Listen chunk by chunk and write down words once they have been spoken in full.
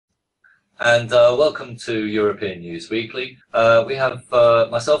and welcome to European News Weekly. We have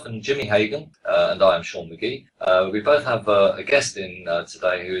myself and Jimmy Hagan, and I am Sean McGee. We both have a guest in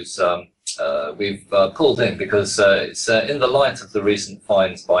today who's we've pulled in because it's in the light of the recent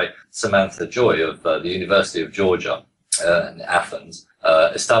finds by Samantha Joye of the University of Georgia in Athens,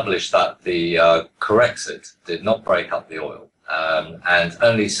 established that the corexit did not break up the oil and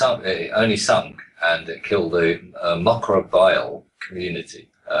only sunk, and it killed the microbial community.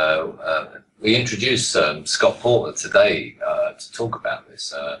 We introduced Scott Porter today to talk about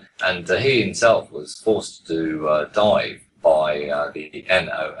this, and he himself was forced to dive by the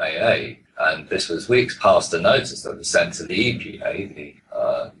NOAA, and this was weeks past a notice that was sent to the EPA, the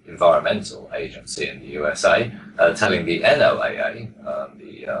environmental agency in the USA, telling the NOAA,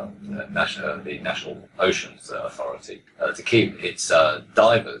 the National Oceans Authority, to keep its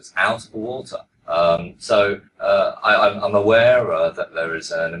divers out of the water. I'm aware that there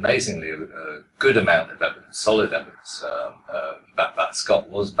is an amazingly good amount of evidence, solid evidence, that Scott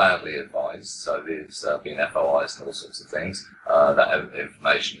was badly advised. So there's been FOIs and all sorts of things. That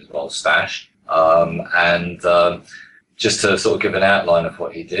information is well stashed. Just to sort of give an outline of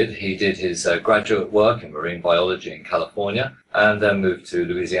what he did his graduate work in marine biology in California, and then moved to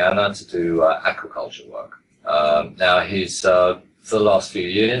Louisiana to do aquaculture work. Now he's for the last few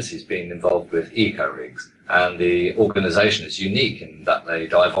years, he's been involved with eco-rigs, and the organization is unique in that they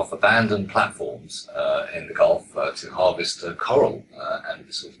dive off abandoned platforms in the Gulf to harvest coral and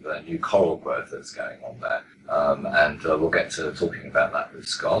the sort of new coral growth that's going on there. And we'll get to talking about that with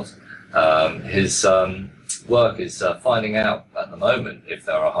Scott. His work is finding out at the moment if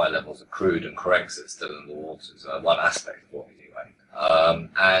there are high levels of crude and corexit still in the waters, one aspect of what we do.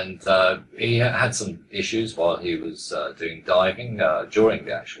 And he had some issues while he was doing diving during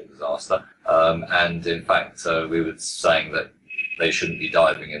the actual disaster. And in fact, we were saying that they shouldn't be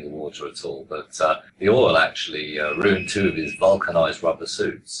diving in the water at all. But the oil actually ruined two of his vulcanized rubber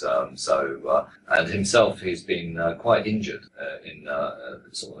suits. And himself, he's been quite injured in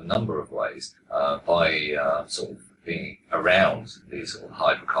sort of a number of ways by sort of being around these sort of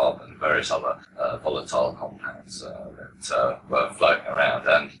hydrocarbon and various other volatile compounds that were floating around,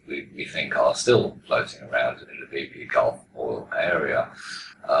 and we think are still floating around in the BP Gulf oil area.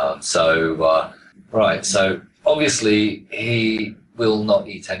 So obviously he will not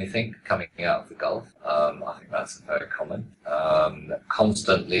eat anything coming out of the Gulf. I think that's very common.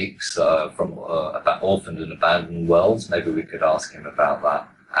 Constant leaks from orphaned and abandoned wells. Maybe we could ask him about that.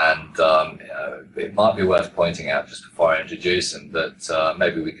 And it might be worth pointing out, just before I introduce him, that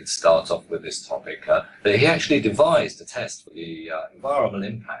maybe we could start off with this topic, that he actually devised a test for the environmental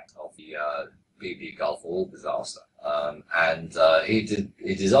impact of the BP Gulf oil disaster.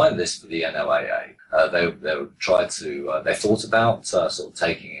 He designed this for the NOAA. They thought about sort of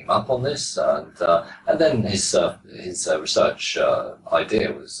taking him up on this, and then his research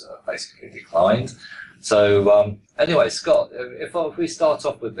idea was basically declined. So anyway, Scott, if we start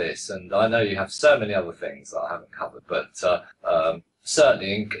off with this, and I know you have so many other things that I haven't covered, but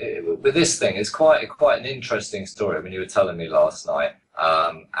certainly with this thing, it's quite an interesting story. I mean, you were telling me last night,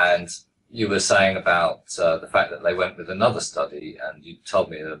 and you were saying about the fact that they went with another study, and you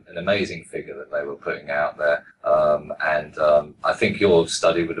told me an amazing figure that they were putting out there. I think your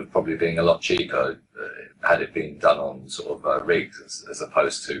study would have probably been a lot cheaper had it been done on sort of rigs as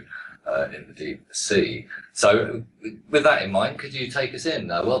opposed to in the deep sea. So with that in mind, could you take us in?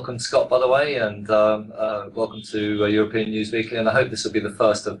 Welcome, Scott, by the way, and welcome to European News Weekly, and I hope this will be the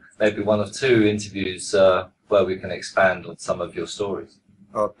first of maybe one of two interviews where we can expand on some of your stories.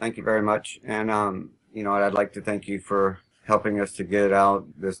 Well, thank you very much, and I'd like to thank you for helping us to get out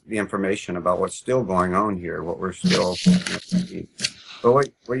the information about what's still going on here, what we're still but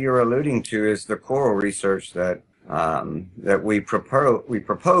what you're alluding to is the coral research that we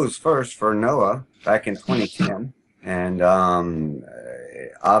proposed first for NOAA back in 2010, and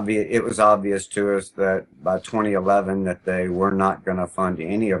it was obvious to us that by 2011 that they were not going to fund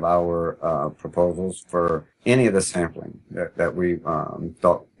any of our proposals for any of the sampling that we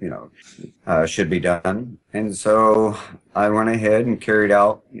thought should be done. And so I went ahead and carried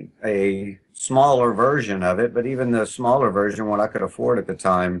out a smaller version of it, but even the smaller version, what I could afford at the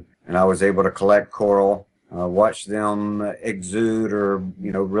time, and I was able to collect coral, watch them exude or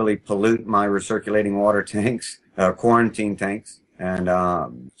really pollute my recirculating water tanks, quarantine tanks. And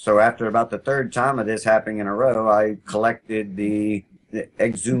so after about the third time of this happening in a row, I collected the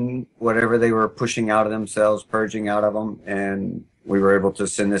exhume whatever they were pushing out of themselves, purging out of them, and we were able to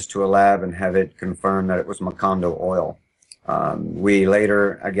send this to a lab and have it confirm that it was Macondo oil. We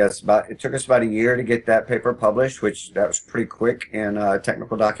later, I guess, it took us about a year to get that paper published, which that was pretty quick in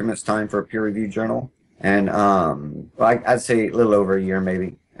technical documents time for a peer-reviewed journal. And I'd say a little over a year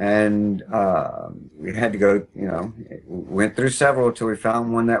maybe. And we had to go, went through several till we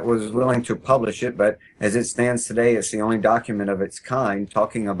found one that was willing to publish it. But as it stands today, it's the only document of its kind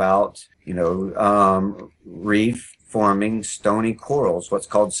talking about, reef forming stony corals, what's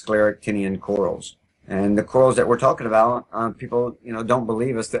called scleractinian corals. And the corals that we're talking about, people, don't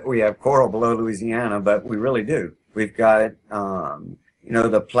believe us that we have coral below Louisiana, but we really do. We've got,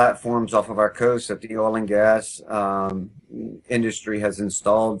 the platforms off of our coast that the oil and gas industry has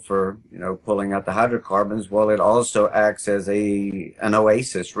installed for, pulling out the hydrocarbons. Well, it also acts as an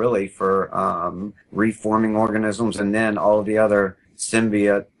oasis, really, for reef-forming organisms, and then all of the other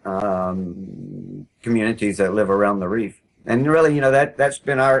symbiote communities that live around the reef. And really, that's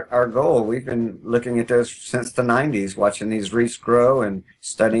been our goal. We've been looking at this since the 90s, watching these reefs grow and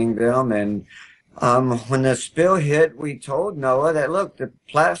studying them. And when the spill hit, we told NOAA that, look, the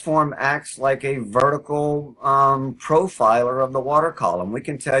platform acts like a vertical profiler of the water column. We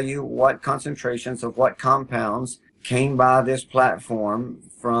can tell you what concentrations of what compounds came by this platform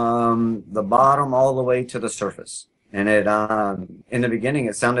from the bottom all the way to the surface. And it, in the beginning,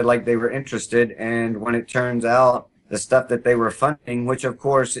 it sounded like they were interested. And when it turns out, the stuff that they were funding, which of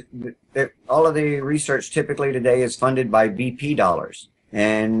course, all of the research typically today is funded by BP dollars.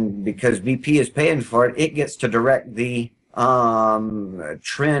 And because BP is paying for it, it gets to direct the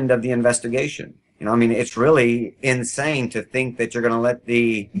trend of the investigation. It's really insane to think that you're going to let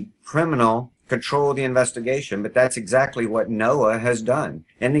the criminal control the investigation, but that's exactly what NOAA has done.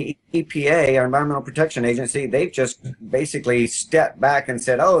 And the EPA, our Environmental Protection Agency, they've just basically stepped back and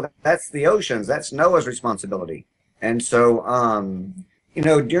said, oh, that's the oceans, that's NOAA's responsibility. And so,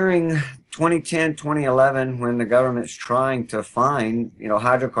 during 2010, 2011, when the government's trying to find,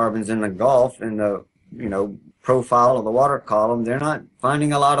 hydrocarbons in the Gulf and the, profile of the water column, they're not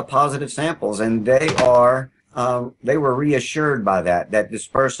finding a lot of positive samples. And they were reassured by that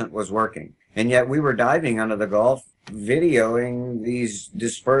dispersant was working. And yet we were diving under the Gulf, videoing these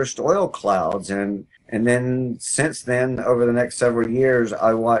dispersed oil clouds. And then since then, over the next several years,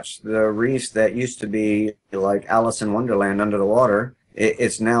 I watched the reefs that used to be like Alice in Wonderland under the water.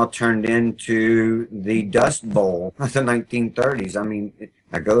 It's now turned into the Dust Bowl of the 1930s.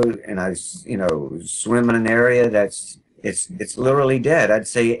 I go and I, swim in an area that's, it's literally dead. I'd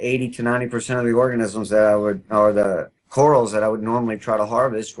say 80 to 90% of the organisms that or the corals that I would normally try to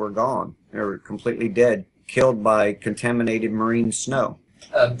harvest were gone. They were completely dead, killed by contaminated marine snow.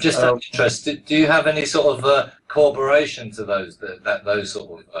 Just out of interest, do you have any sort of corroboration to those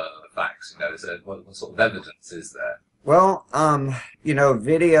sort of facts? What sort of evidence is there? Well,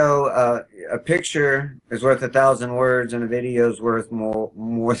 video, a picture is worth 1,000 words, and a video is worth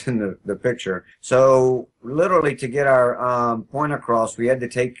more than the picture. So literally, to get our point across, we had to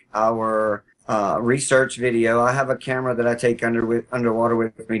take our research video. I have a camera that I take underwater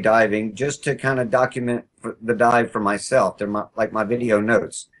with me diving, just to kind of document the dive for myself. They're my video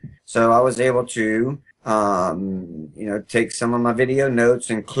notes. So I was able to take some of my video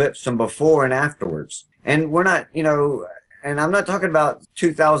notes and clip some before and afterwards. And we're not, and I'm not talking about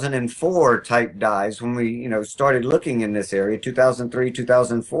 2004 type dives when we, started looking in this area. 2003,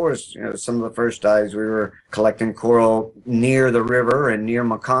 2004 is, some of the first dives we were collecting coral near the river and near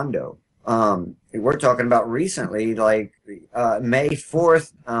Macondo. We're talking about recently, like May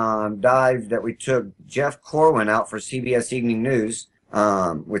 4th dive that we took Jeff Corwin out for CBS Evening News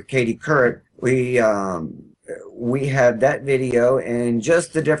with Katie Couric. We had that video, and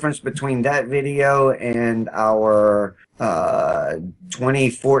just the difference between that video and our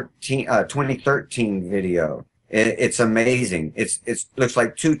 2013 video. It's amazing. It looks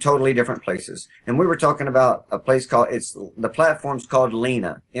like two totally different places. And we were talking about a place called, the platform's called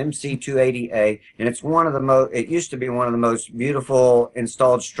Lena, MC280A, and it's it used to be one of the most beautiful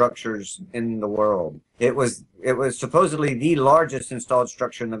installed structures in the world. It was supposedly the largest installed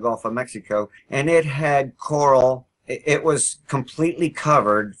structure in the Gulf of Mexico, and it had coral. It was completely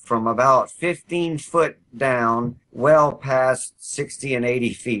covered from about 15 foot down, well past 60 and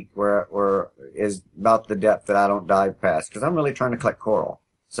 80 feet, where is about the depth that I don't dive past, because I'm really trying to collect coral.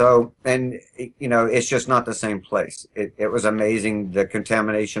 So, and it's just not the same place. It was amazing, the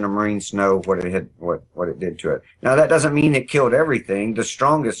contamination of marine snow, what it did to it. Now, that doesn't mean it killed everything. The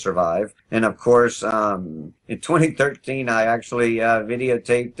strongest survive. And of course, in 2013, I actually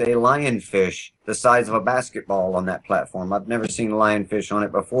videotaped a lionfish the size of a basketball on that platform. I've never seen a lionfish on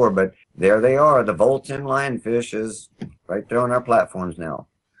it before, but there they are. The Volton lionfish is right there on our platforms now.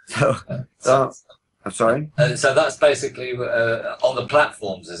 So I'm sorry. So that's basically on the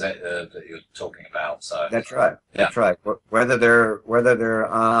platforms, is it, that you're talking about? So That's right. yeah. That's right. Whether they're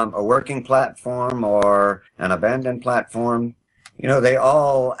a working platform or an abandoned platform, they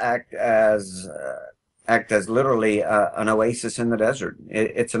all act as literally an oasis in the desert.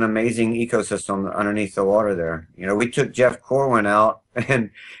 It's an amazing ecosystem underneath the water there. We took Jeff Corwin out,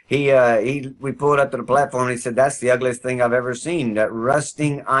 and we pulled up to the platform, and he said, "That's the ugliest thing I've ever seen. That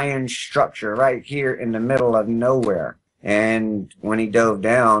rusting iron structure right here in the middle of nowhere." And when he dove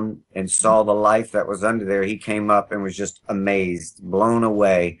down and saw the life that was under there, he came up and was just amazed, blown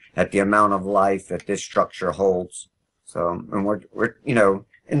away at the amount of life that this structure holds. So, and we're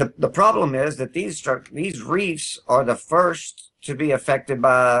and the problem is that these reefs are the first to be affected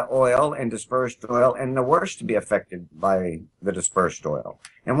by oil and dispersed oil, and the worst to be affected by the dispersed oil.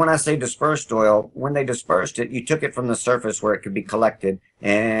 And when I say dispersed oil, when they dispersed it, you took it from the surface where it could be collected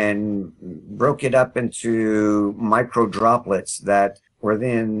and broke it up into micro droplets that were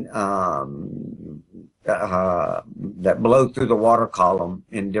then that blow through the water column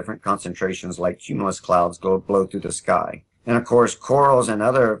in different concentrations, like cumulus clouds blow through the sky. And of course, corals and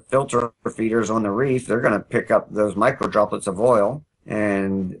other filter feeders on the reef, they're going to pick up those micro droplets of oil.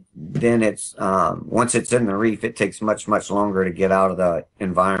 And then it's, once it's in the reef, it takes much, much longer to get out of the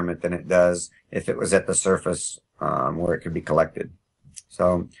environment than it does if it was at the surface, where it could be collected.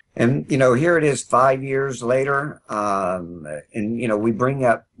 So, and, here it is 5 years later. And, we bring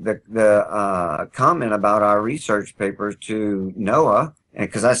up the comment about our research papers to NOAA. And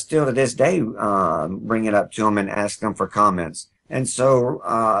because I still to this day bring it up to them and ask them for comments. And so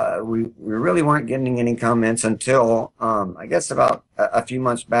we really weren't getting any comments until I guess about a few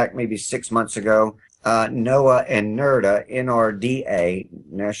months back, maybe 6 months ago. NOAA and NRDA,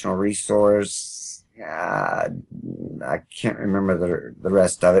 National Resource, I can't remember the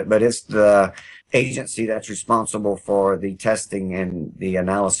rest of it, but it's the agency that's responsible for the testing and the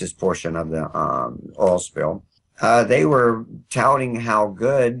analysis portion of the oil spill. They were touting how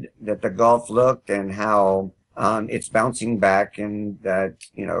good that the Gulf looked and how it's bouncing back, and that,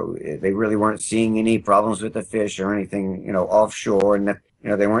 they really weren't seeing any problems with the fish or anything, offshore, and that,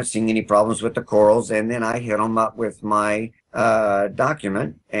 they weren't seeing any problems with the corals. And then I hit them up with my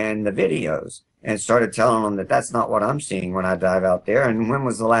document and the videos and started telling them that that's not what I'm seeing when I dive out there. And when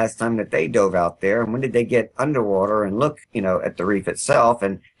was the last time that they dove out there? And when did they get underwater and look, at the reef itself?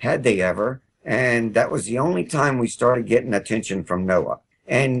 And had they ever? And that was the only time we started getting attention from NOAA.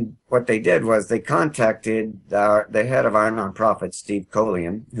 And what they did was they contacted the head of our nonprofit, Steve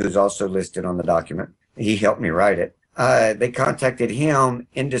Colian, who's also listed on the document. He helped me write it. They contacted him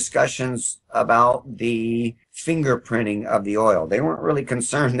in discussions about the fingerprinting of the oil. They weren't really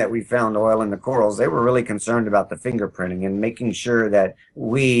concerned that we found oil in the corals. They were really concerned about the fingerprinting and making sure that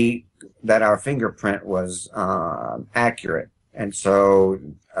our fingerprint was accurate. And so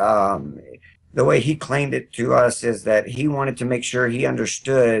the way he claimed it to us is that he wanted to make sure he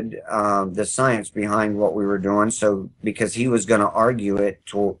understood the science behind what we were doing. So because he was going to argue it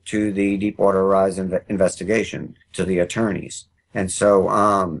to the Deepwater Horizon investigation, to the attorneys. And so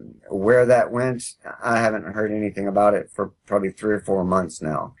where that went, I haven't heard anything about it for probably 3 or 4 months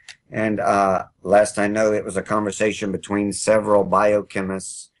now. And last I know, it was a conversation between several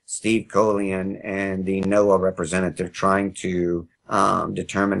biochemists, Steve Colian, and the NOAA representative, trying to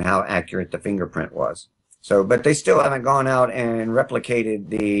determine how accurate the fingerprint was. So, but they still haven't gone out and replicated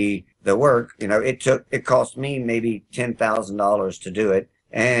the work. It cost me maybe $10,000 to do it,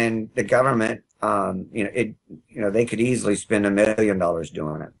 and the government, they could easily spend $1 million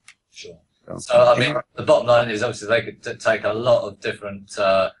doing it. Sure. So I mean, the bottom line is obviously they could take a lot of different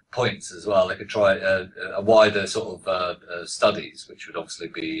points as well. They could try a wider sort of studies, which would obviously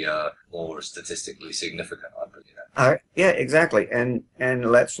be more statistically significant, I believe. Yeah, exactly. And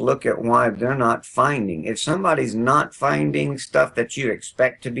let's look at why they're not finding. If somebody's not finding stuff that you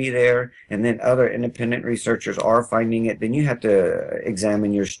expect to be there, and then other independent researchers are finding it, then you have to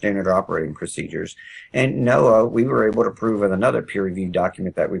examine your standard operating procedures. And NOAA, we were able to prove with another peer-reviewed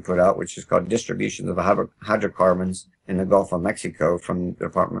document that we put out, which is called Distributions of Hydrocarbons in the Gulf of Mexico from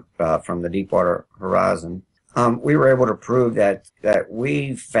the Deepwater Horizon. We were able to prove that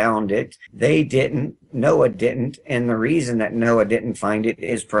we found it. They didn't. NOAA didn't. And the reason that NOAA didn't find it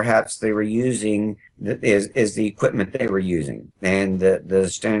is perhaps they were using is the equipment they were using and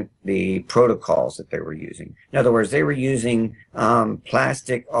the protocols that they were using. In other words, they were using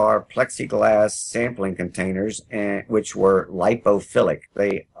plastic or plexiglass sampling containers, which were lipophilic.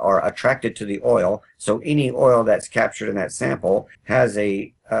 They are attracted to the oil. So any oil that's captured in that sample has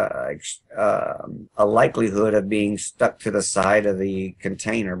a likelihood of being stuck to the side of the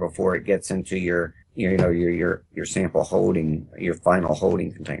container before it gets into your your sample holding, your final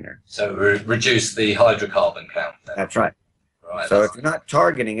holding container. So reduce the hydrocarbon count then. That's right. Right. So if you're not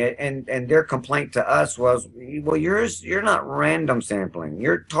targeting it, and their complaint to us was, well, you're not random sampling,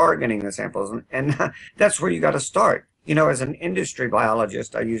 you're targeting the samples, and that's where you got to start. As an industry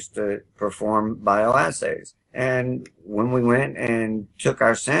biologist, I used to perform bioassays. And when we went and took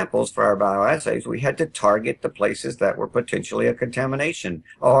our samples for our bioassays, we had to target the places that were potentially a contamination.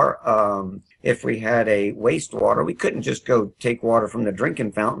 Or if we had a wastewater, we couldn't just go take water from the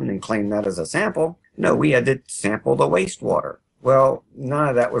drinking fountain and claim that as a sample. No, we had to sample the wastewater. Well, none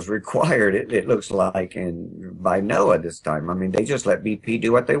of that was required, it looks like, by NOAA this time. I mean, they just let BP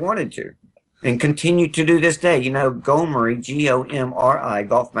do what they wanted to. And continue to do this day. GOMRI, G-O-M-R-I,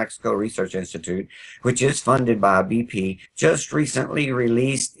 Gulf of Mexico Research Institute, which is funded by BP, just recently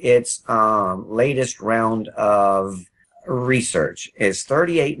released its latest round of research. It's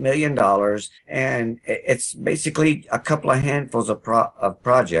 $38 million, and it's basically a couple of handfuls of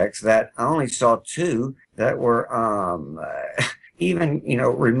projects that I only saw two that were even,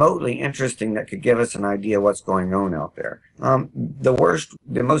 remotely interesting, that could give us an idea what's going on out there.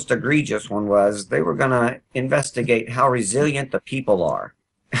 The most egregious one was they were going to investigate how resilient the people are.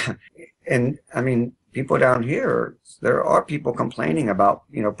 And I mean, people down here, there are people complaining about,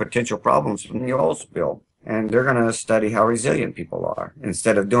 potential problems from the oil spill. And they're going to study how resilient people are.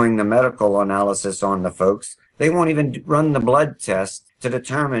 Instead of doing the medical analysis on the folks, they won't even run the blood test to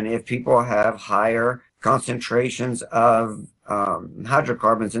determine if people have higher concentrations of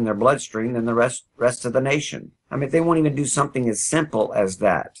hydrocarbons in their bloodstream than the rest of the nation. I mean, they won't even do something as simple as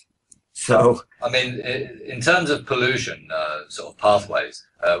that. So, I mean, in terms of pollution, sort of pathways,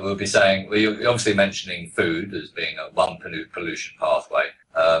 we'll be saying, you're obviously mentioning food as being one pollution pathway.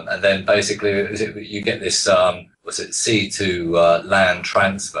 And then basically you get this, sea to land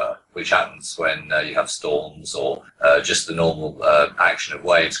transfer, which happens when you have storms or just the normal action of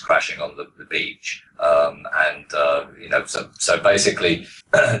waves crashing on the beach. So basically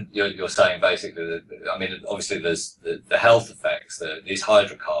you're saying basically that, I mean, obviously there's the health effects, these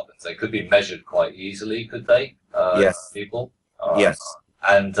hydrocarbons, they could be measured quite easily, could they? Yes. People? Yes.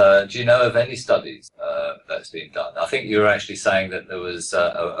 And do you know of any studies that's been done? I think you were actually saying that there was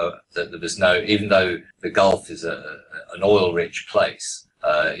no, even though the Gulf is an oil-rich place,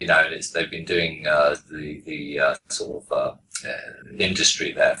 and they've been doing the sort of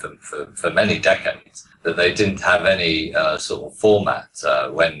industry there for many decades, that they didn't have any sort of format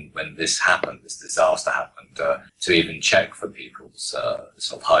when this happened, this disaster happened, to even check for people's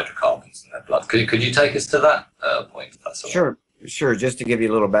sort of hydrocarbons in their blood. Could you take us to that point? If that's all right? Sure. Just to give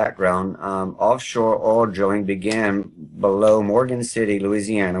you a little background, offshore oil drilling began below Morgan City,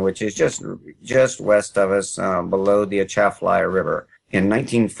 Louisiana, which is just west of us, below the Atchafalaya River. In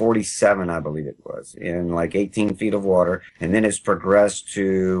 1947, I believe it was, in like 18 feet of water, and then it's progressed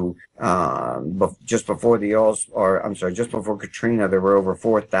to just before Katrina, there were over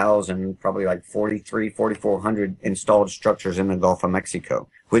 4,000, probably like 4,400 installed structures in the Gulf of Mexico,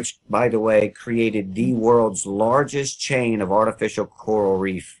 which, by the way, created the world's largest chain of artificial coral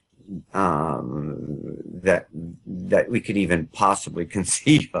reef that we could even possibly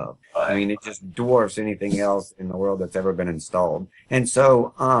conceive of. I mean, it just dwarfs anything else in the world that's ever been installed. And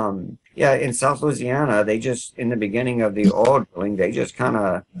so, in South Louisiana, they just, in the beginning of the oil drilling, they just kind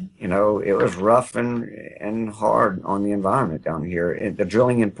of, it was rough and hard on the environment down here. The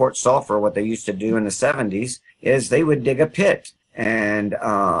drilling in Port Sulphur, what they used to do in the 70s is they would dig a pit and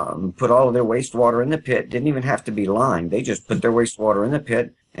put all of their wastewater in the pit. Didn't even have to be lined. They just put their wastewater in the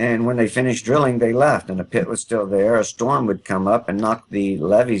pit. And when they finished drilling, they left, and the pit was still there. A storm would come up and knock the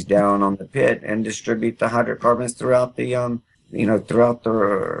levees down on the pit and distribute the hydrocarbons throughout the, throughout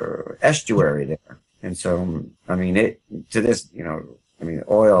the estuary there. And so, I mean,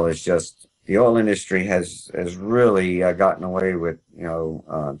 oil is just, the oil industry has really gotten away with,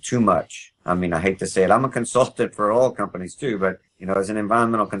 too much. I mean, I hate to say it. I'm a consultant for oil companies too, but, as an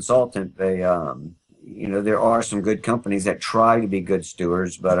environmental consultant, they, there are some good companies that try to be good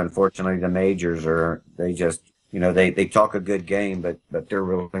stewards, but unfortunately the majors they talk a good game, but they're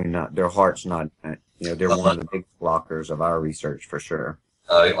really not, their heart's not, they're one of the big blockers of our research for sure.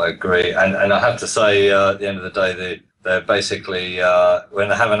 I agree. And I have to say, at the end of the day, they're basically, when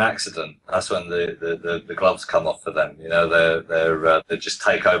they have an accident, that's when the gloves come off for them. They just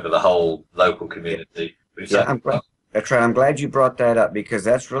take over the whole local community. I'm glad you brought that up, because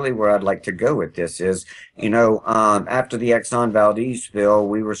that's really where I'd like to go with this is, after the Exxon Valdez spill,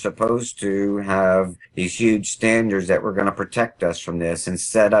 we were supposed to have these huge standards that were going to protect us from this, and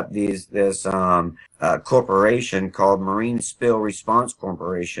set up this corporation called Marine Spill Response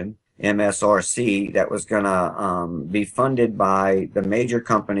Corporation. MSRC, that was going to be funded by the major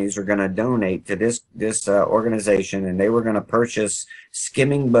companies, were going to donate to this organization, and they were going to purchase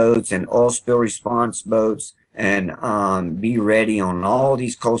skimming boats and oil spill response boats and be ready on all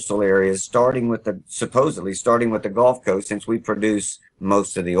these coastal areas, supposedly starting with the Gulf Coast, since we produce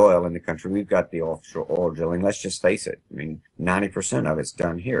most of the oil in the country. We've got the offshore oil drilling. Let's just face it. I mean, 90% of it's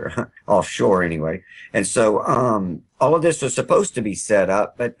done here, offshore anyway. And so all of this was supposed to be set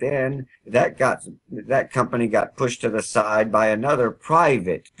up, but then that company got pushed to the side by another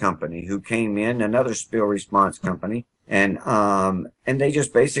private company who came in, another spill response company. And they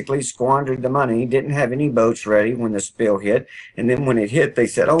just basically squandered the money, didn't have any boats ready when the spill hit. And then when it hit, they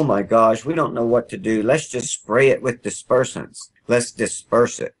said, oh my gosh, we don't know what to do. Let's just spray it with dispersants. Let's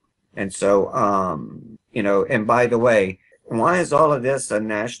disperse it. And so, and by the way, why is all of this a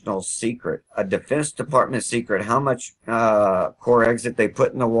national secret, a Defense Department secret? How much corexit they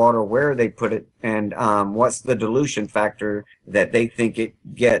put in the water, where they put it, and what's the dilution factor that they think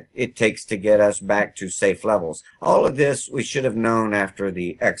it takes to get us back to safe levels? All of this we should have known after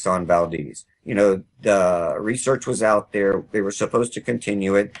the Exxon Valdez. The research was out there. They were supposed to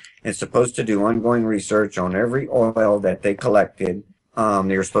continue it and supposed to do ongoing research on every oil that they collected.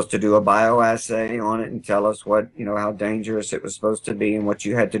 They were supposed to do a bioassay on it and tell us how dangerous it was supposed to be and what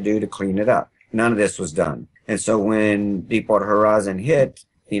you had to do to clean it up. None of this was done. And so when Deepwater Horizon hit,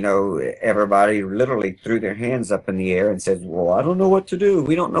 everybody literally threw their hands up in the air and said, well, I don't know what to do.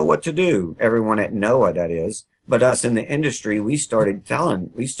 We don't know what to do. Everyone at NOAA, that is. But us in the industry, we started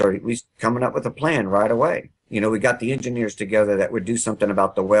coming up with a plan right away. We got the engineers together that would do something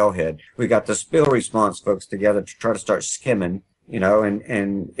about the wellhead. We got the spill response folks together to try to start skimming.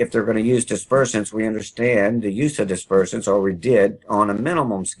 And if they're going to use dispersants, we understand the use of dispersants, or we did, on a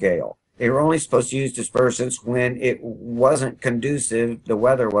minimum scale. They were only supposed to use dispersants when it wasn't conducive, the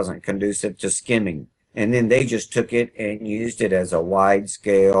weather wasn't conducive to skimming. And then they just took it and used it as a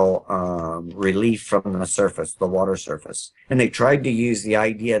wide-scale relief from the surface, the water surface. And they tried to use the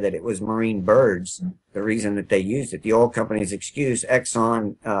idea that it was marine birds, the reason that they used it. The oil company's excuse,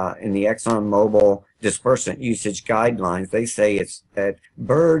 Exxon, in the ExxonMobil dispersant usage guidelines, they say it's that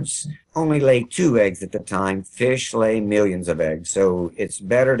birds only lay 2 eggs at the time. Fish lay millions of eggs. So it's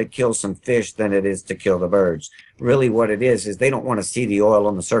better to kill some fish than it is to kill the birds. Really what it is they don't want to see the oil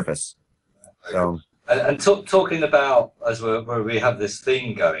on the surface. So... And talking about, as where we have this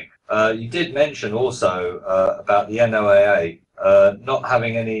theme going, you did mention also about the NOAA not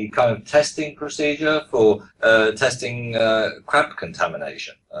having any kind of testing procedure for testing crab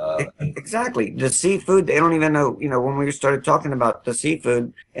contamination. Exactly. The seafood, they don't even know, when we started talking about the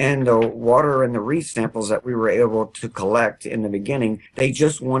seafood and the water and the reef samples that we were able to collect in the beginning, they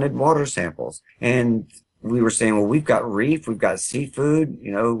just wanted water samples. And we were saying, well, we've got reef, we've got seafood,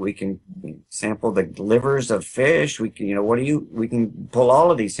 we can sample the livers of fish. We can, we can pull all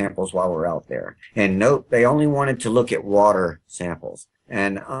of these samples while we're out there. And nope, they only wanted to look at water samples.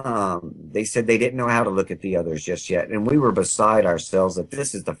 And they said they didn't know how to look at the others just yet. And we were beside ourselves that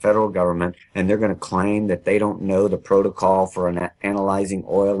this is the federal government, and they're going to claim that they don't know the protocol for analyzing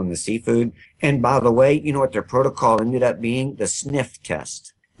oil in the seafood. And by the way, you know what their protocol ended up being? The sniff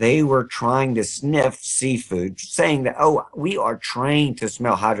test. They were trying to sniff seafood, saying that, oh, we are trained to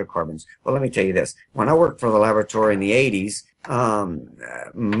smell hydrocarbons. Well, let me tell you this. When I worked for the laboratory in the 80s,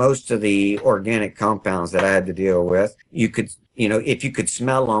 most of the organic compounds that I had to deal with, you could, if you could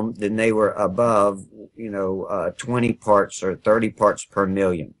smell them, then they were above, 20 parts or 30 parts per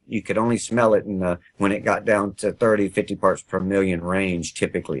million. You could only smell it when it got down to 30, 50 parts per million range,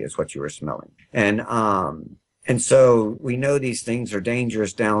 typically is what you were smelling. And so we know these things are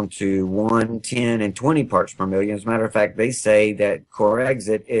dangerous down to 1, 10, and 20 parts per million. As a matter of fact, they say that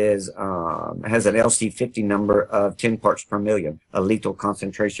corexit has an LC50 number of 10 parts per million, a lethal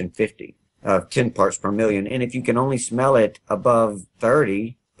concentration 50 of 10 parts per million. And if you can only smell it above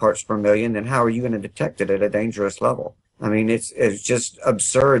 30 parts per million, then how are you going to detect it at a dangerous level? I mean, it's just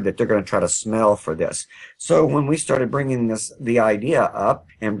absurd that they're going to try to smell for this. So when we started bringing the idea up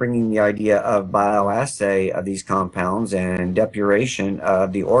and bringing the idea of bioassay of these compounds and depuration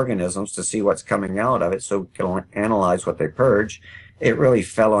of the organisms to see what's coming out of it so we can analyze what they purge, it really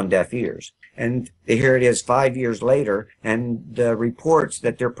fell on deaf ears. And here it is 5 years later, and the reports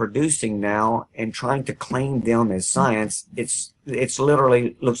that they're producing now and trying to claim them as science, it's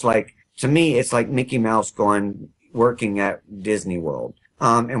literally looks like, to me, it's like Mickey Mouse working at Disney World.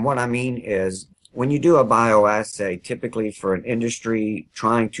 And what I mean is, when you do a bioassay, typically for an industry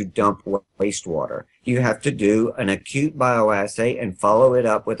trying to dump wastewater, you have to do an acute bioassay and follow it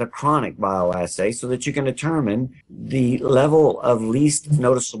up with a chronic bioassay so that you can determine the level of least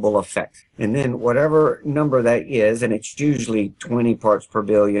noticeable effect. And then whatever number that is, and it's usually 20 parts per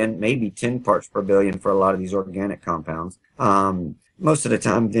billion, maybe 10 parts per billion for a lot of these organic compounds. Most of the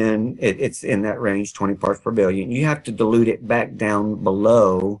time, then it's in that range, 20 parts per billion. You have to dilute it back down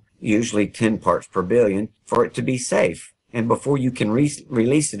below usually 10 parts per billion for it to be safe, and before you can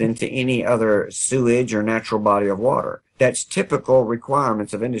release it into any other sewage or natural body of water. That's typical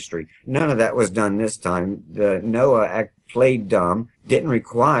requirements of industry. None of that was done this time. The NOAA Act played dumb, didn't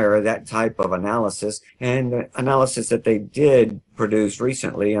require that type of analysis, and the analysis that they did produce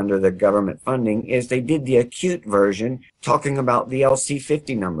recently under the government funding is they did the acute version talking about the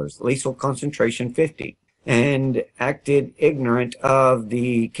LC50 numbers, lethal concentration 50, and acted ignorant of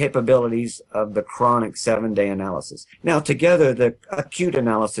the capabilities of the chronic 7-day analysis. Now, together, the acute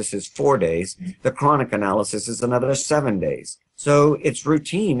analysis is 4 days. The chronic analysis is another 7 days. So it's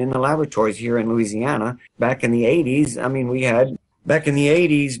routine in the laboratories here in Louisiana. Back in the 80s, back in the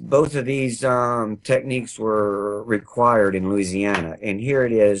 80s, both of these techniques were required in Louisiana. And here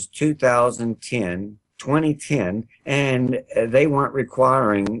it is, 2010, and they weren't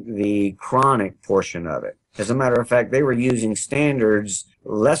requiring the chronic portion of it. As a matter of fact, they were using standards,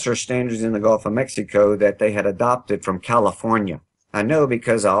 lesser standards in the Gulf of Mexico that they had adopted from California. I know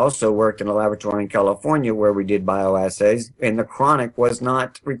because I also worked in a laboratory in California where we did bioassays, and the chronic was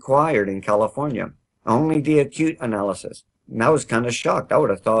not required in California, only the acute analysis. And I was kind of shocked. I would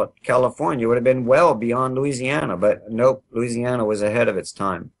have thought California would have been well beyond Louisiana, but nope, Louisiana was ahead of its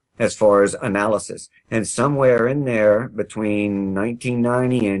time as far as analysis. And somewhere in there between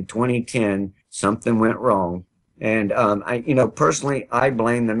 1990 and 2010, something went wrong. And personally, I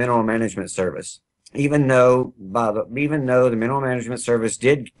blame the Mineral Management Service. Even though the Mineral Management Service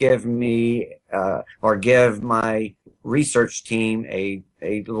did give me give my research team a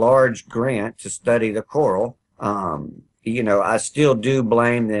large grant to study the coral, I still do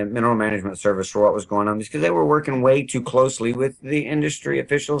blame the Mineral Management Service for what was going on because they were working way too closely with the industry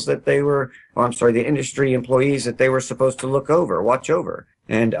officials the industry employees that they were supposed to watch over.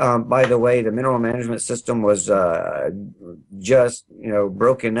 And by the way, the mineral management system was just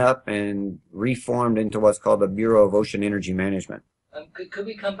broken up and reformed into what's called the Bureau of Ocean Energy Management. Could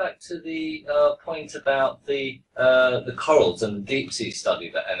we come back to the point about the corals and the deep sea study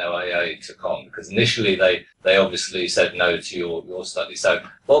that NOAA took on? Because initially they obviously said no to your study. So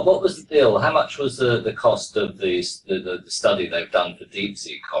what was the deal? How much was the cost of the study they've done for deep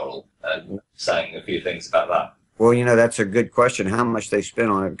sea coral? Saying a few things about that. Well, that's a good question, how much they spent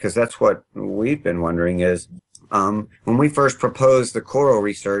on it, because that's what we've been wondering is, when we first proposed the coral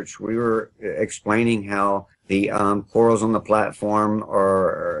research, we were explaining how the corals on the platform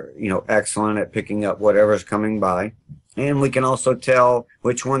are, excellent at picking up whatever's coming by. And we can also tell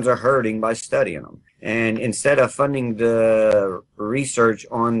which ones are hurting by studying them. And instead of funding the research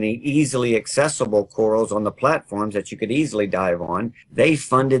on the easily accessible corals on the platforms that you could easily dive on, they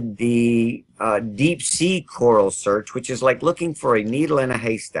funded the deep sea coral search, which is like looking for a needle in a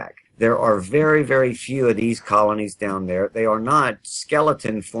haystack. There are very, very few of these colonies down there. They are not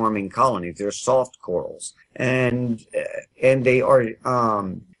skeleton-forming colonies. They're soft corals. And they are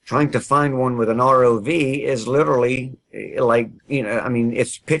trying to find one with an ROV is literally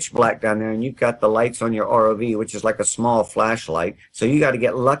it's pitch black down there and you've got the lights on your ROV, which is like a small flashlight. So you got to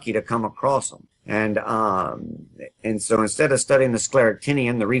get lucky to come across them. And so instead of studying the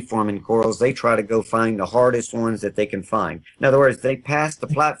scleractinian, the reforming corals, they try to go find the hardest ones that they can find. In other words, they pass the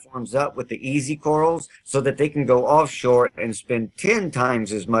platforms up with the easy corals so that they can go offshore and spend 10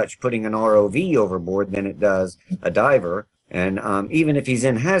 times as much putting an ROV overboard than it does a diver. And even if he's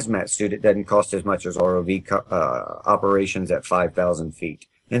in hazmat suit, it doesn't cost as much as ROV operations at 5,000 feet.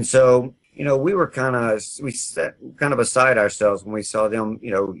 And so, we were we set kind of beside ourselves when we saw them.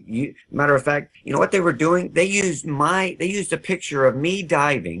 Matter of fact, what they were doing? They used a picture of me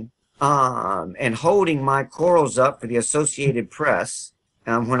diving and holding my corals up for the Associated Press.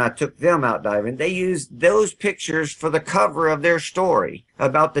 When I took them out diving, they used those pictures for the cover of their story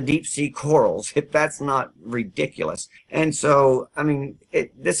about the deep sea corals, if that's not ridiculous. And so,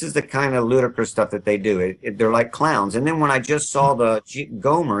 this is the kind of ludicrous stuff that they do. They're like clowns. And then when I just saw the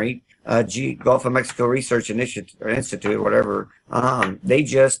GOMRI, Gulf of Mexico Research Institute, whatever, they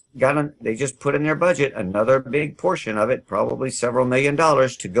just put in their budget another big portion of it, probably several $1 million,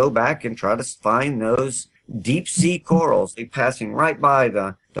 to go back and try to find those deep sea corals. They passing right by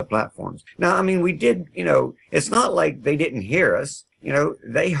the platforms. Now, we did, it's not like they didn't hear us.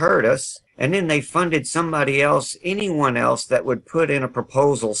 they heard us, and then they funded somebody else, anyone else that would put in a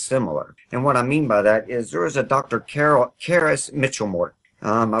proposal similar. And what I mean by that is there was a Dr. Karis Mitchellmort.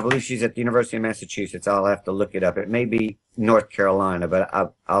 I believe she's at the University of Massachusetts. I'll have to look it up. It may be North Carolina, but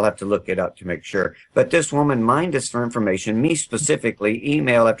I'll have to look it up to make sure. But this woman mined us for information, me specifically,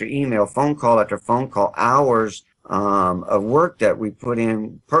 email after email, phone call after phone call, hours of work that we put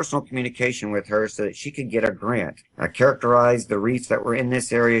in, personal communication with her so that she could get a grant. I characterized the reefs that were in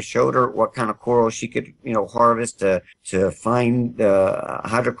this area, showed her what kind of coral she could, harvest to find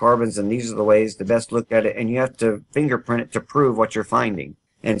hydrocarbons, and these are the ways to best look at it, and you have to fingerprint it to prove what you're finding.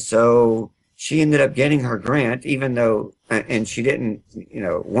 And so she ended up getting her grant, even though, and she didn't,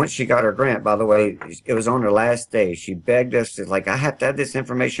 once she got her grant, by the way, it was on her last day. She begged us, like, I have to have this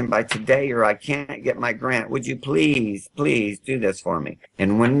information by today or I can't get my grant. Would you please do this for me?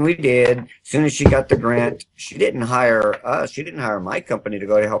 And when we did, as soon as she got the grant, she didn't hire us. She didn't hire my company to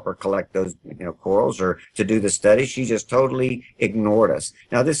go to help her collect those, corals or to do the study. She just totally ignored us.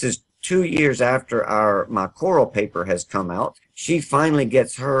 Now, this is 2 years after my coral paper has come out. She finally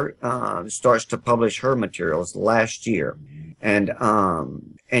gets starts to publish her materials last year. And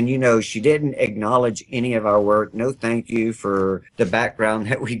she didn't acknowledge any of our work. No thank you for the background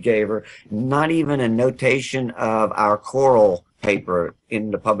that we gave her. Not even a notation of our coral paper in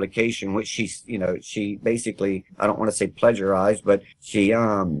the publication, which she basically, I don't want to say plagiarized, but she's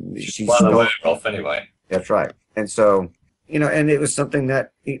well aware of anyway. That's right. And so, and it was something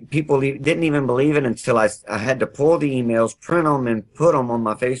that people didn't even believe in until I had to pull the emails, print them, and put them on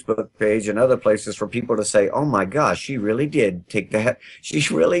my Facebook page and other places for people to say, oh my gosh, she really did take that.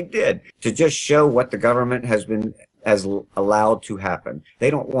 She really did, to just show what the government has allowed to happen. They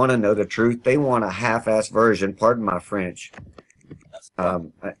don't want to know the truth. They want a half-ass version. Pardon my French. I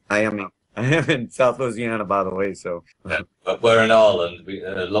am in South Louisiana, by the way, so. Yeah, but we're in Ireland.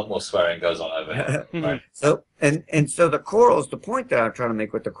 A lot more swearing goes on over here. Right? So the corals, the point that I'm trying to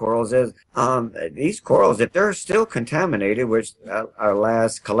make with the corals is, these corals, if they're still contaminated, which our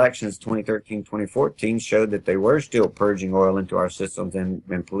last collections, 2013, 2014, showed that they were still purging oil into our systems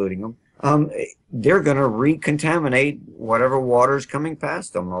and polluting them. They're going to recontaminate whatever water's coming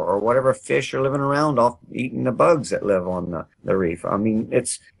past them, or whatever fish are living around off eating the bugs that live on the reef. I mean,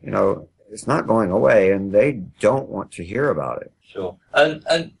 it's not going away, and they don't want to hear about it. Sure. And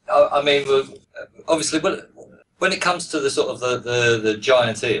I mean, obviously, when it comes to the sort of the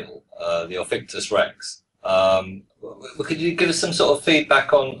giant eel, the Ophiuchthus rex, could you give us some sort of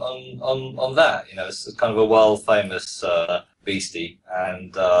feedback on that? It's kind of a world famous beastie,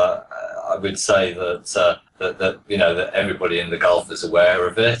 and I would say that everybody in the Gulf is aware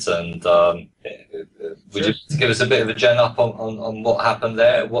of it. And would you give us a bit of a gen up on what happened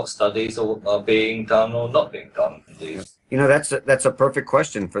there, what studies are being done or not being done? That's a perfect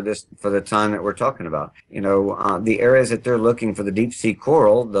question for the time that we're talking about. The areas that they're looking for the deep sea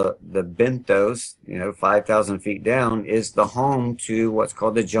coral, the benthos, 5,000 feet down, is the home to what's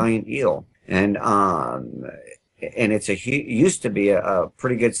called the giant eel. And it's used to be a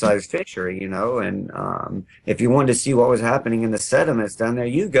pretty good sized fishery, and if you wanted to see what was happening in the sediments down there,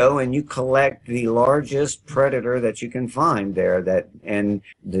 you go and you collect the largest predator that you can find there, and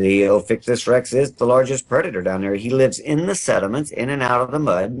the Ophiuchthus rex is the largest predator down there. He lives in the sediments, in and out of the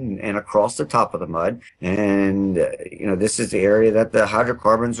mud, and across the top of the mud, and this is the area that the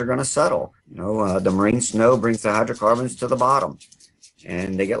hydrocarbons are going to settle. The marine snow brings the hydrocarbons to the bottom,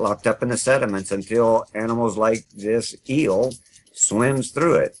 and they get locked up in the sediments until animals like this eel swims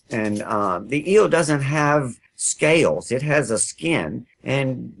through it. And the eel doesn't have scales. It has a skin,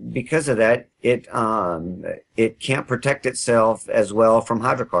 and because of that, it can't protect itself as well from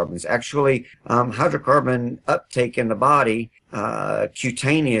hydrocarbons. Actually, hydrocarbon uptake in the body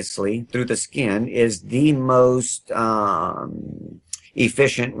cutaneously through the skin is the most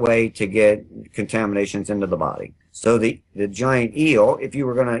efficient way to get contaminations into the body. So the giant eel, if you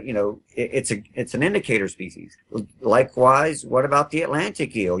were going to, it's an indicator species. Likewise, what about the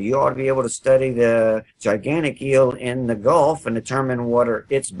Atlantic eel? You ought to be able to study the gigantic eel in the Gulf and determine what are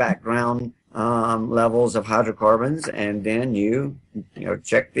its background levels of hydrocarbons, and then you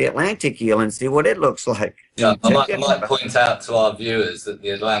check the Atlantic eel and see what it looks like. Yeah, I might point out to our viewers that the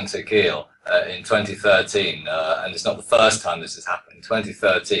Atlantic eel in 2013, and it's not the first time this has happened. In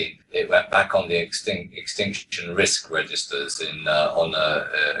 2013, it went back on the extinction risk registers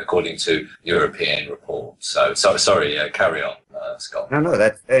according to European reports. So sorry, carry on, Scott. No,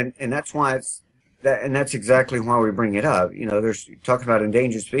 that's why And that's exactly why we bring it up. There's talking about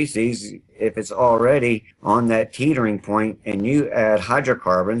endangered species. If it's already on that teetering point, and you add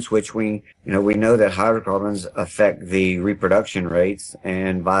hydrocarbons, which we know that hydrocarbons affect the reproduction rates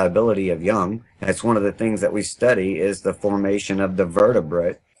and viability of young. That's one of the things that we study is the formation of the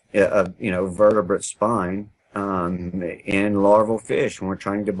vertebrate spine in larval fish when we're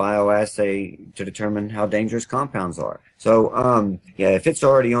trying to bioassay to determine how dangerous compounds are. So, if it's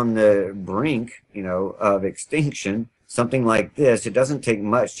already on the brink, of extinction, something like this, it doesn't take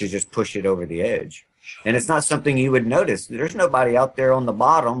much to just push it over the edge. And it's not something you would notice. There's nobody out there on the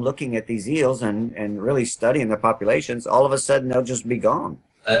bottom looking at these eels and really studying their populations. All of a sudden, they'll just be gone.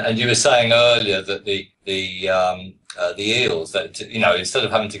 And you were saying earlier that the eels, that instead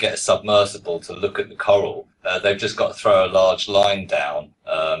of having to get a submersible to look at the coral, they've just got to throw a large line down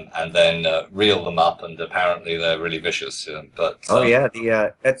and then reel them up, and apparently they're really vicious.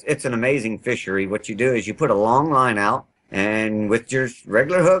 It's an amazing fishery. What you do is you put a long line out, and with your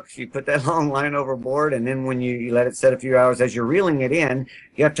regular hooks, you put that long line overboard, and then when you let it set a few hours, as you're reeling it in,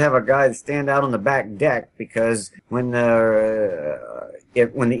 you have to have a guy stand out on the back deck, because when the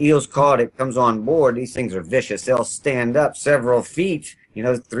eel's caught, it comes on board. These things are vicious. They'll stand up several feet,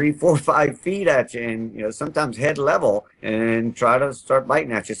 3, 4, 5 feet at you, and sometimes head level, and try to start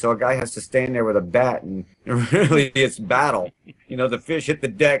biting at you. So a guy has to stand there with a bat, and really it's battle. The fish hit the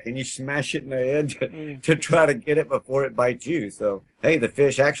deck, and you smash it in the head to try to get it before it bites you. So hey, the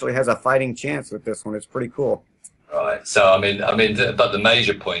fish actually has a fighting chance with this one. It's pretty cool. Right. So but the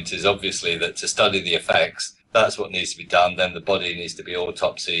major point is obviously that to study the effects, that's what needs to be done. Then the body needs to be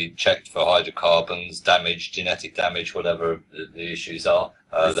autopsy checked for hydrocarbons, damage, genetic damage, whatever the issues are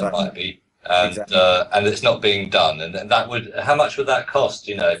that might be. And and it's not being done. And that how much would that cost?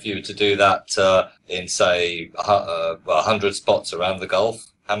 If you were to do that in say 100 spots around the Gulf,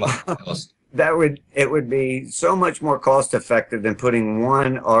 how much would it cost? It would be so much more cost effective than putting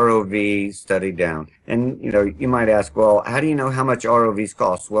one ROV study down. And you might ask, well, how do you know how much ROVs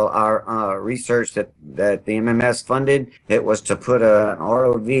cost? Well, our research that the MMS funded, it was to put an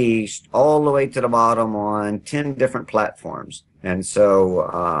ROV all the way to the bottom on 10 different platforms. And so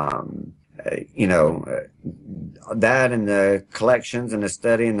that and the collections and the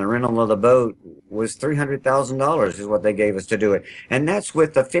study and the rental of the boat was $300,000 is what they gave us to do it. And that's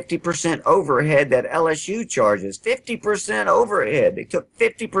with the 50% overhead that LSU charges. 50% overhead. They took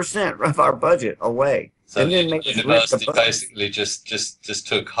 50% of our budget away. So the university basically just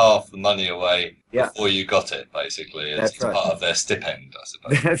took half the money away before you got it, basically. It's part of their stipend, I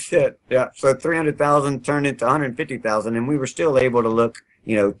suppose. That's it. Yeah. So 300,000 turned into 150,000, and we were still able to look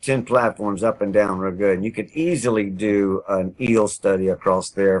 10 platforms up and down real good. And you could easily do an eel study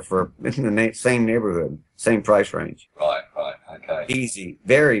across there for in the same neighborhood, same price range. Right, okay. Easy,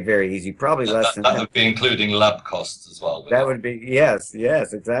 very, very easy. Probably less than that. That would be including lab costs as well. That would be, yes,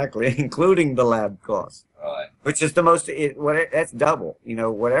 exactly, including the lab costs. Right. Which is the most, that's double.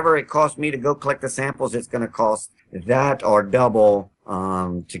 Whatever it costs me to go collect the samples, it's going to cost that or double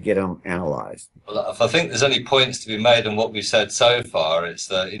to get them analyzed. Well, if I think there's any points to be made on what we've said so far, it's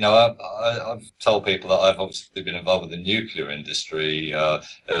that, I've told people that I've obviously been involved with the nuclear industry, and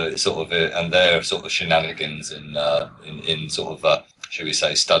their sort of shenanigans in sort of, should we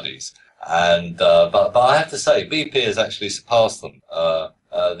say, studies. And, but I have to say, BP has actually surpassed them.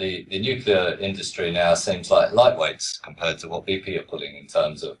 The nuclear industry now seems like lightweights compared to what BP are putting in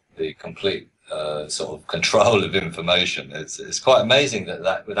terms of the complete sort of control of information. It's quite amazing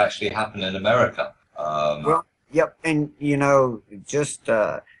that would actually happen in America. And just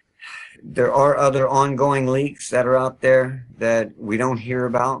there are other ongoing leaks that are out there that we don't hear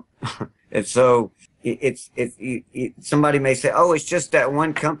about, and so somebody may say, "Oh, it's just that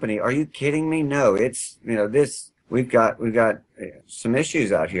one company." Are you kidding me? No, it's this. We've got some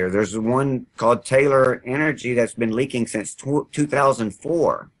issues out here. There's one called Taylor Energy that's been leaking since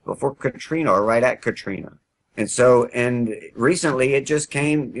 2004, before Katrina or right at Katrina. And recently it just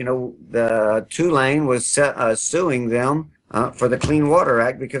came, the Tulane was suing them for the Clean Water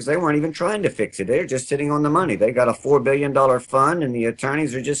Act because they weren't even trying to fix it. They're just sitting on the money. They got a $4 billion fund and the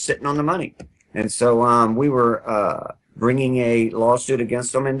attorneys are just sitting on the money. And so we were bringing a lawsuit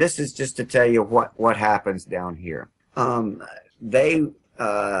against them, and this is just to tell you what happens down here. The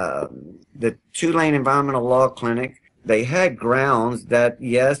Tulane Environmental Law Clinic, they had grounds that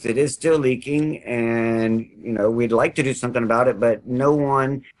yes, it is still leaking, and we'd like to do something about it, but no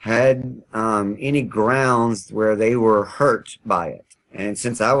one had any grounds where they were hurt by it. And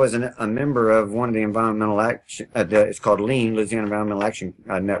since I was a member of one of the environmental action, it's called LEAN, Louisiana Environmental Action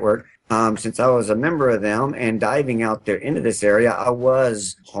Network. Since I was a member of them and diving out there into this area, I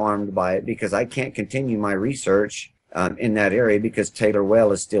was harmed by it because I can't continue my research in that area because Taylor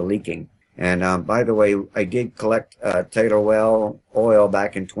Well is still leaking. And by the way, I did collect Taylor Well oil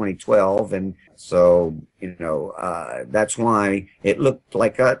back in 2012, and so that's why it looked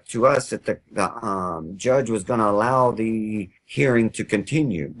like to us that the judge was going to allow the hearing to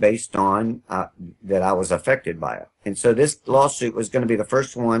continue based on that I was affected by it. And so this lawsuit was going to be the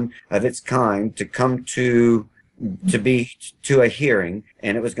first one of its kind to come to a hearing,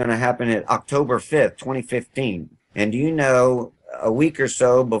 and it was going to happen at October 5th, 2015. And do you know, a week or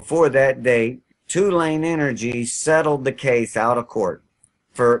so before that date, Tulane Energy settled the case out of court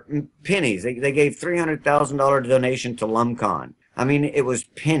for pennies. They gave $300,000 donation to Lumcon. I mean, it was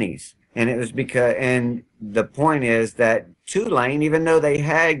pennies. And it was and the point is that Tulane, even though they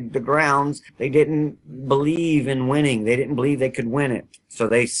had the grounds, they didn't believe in winning. They didn't believe they could win it. So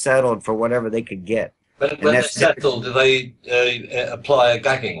they settled for whatever they could get. But when they settled, do they apply a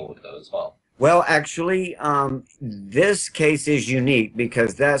gagging order as well? Well, actually, this case is unique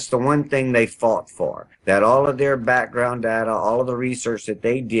because that's the one thing they fought for, that all of their background data, all of the research that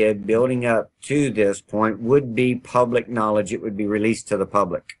they did building up to this point would be public knowledge. It would be released to the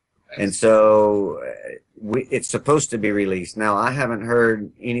public. And so it's supposed to be released. Now, I haven't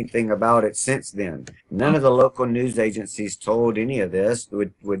heard anything about it since then. None of the local news agencies told any of this,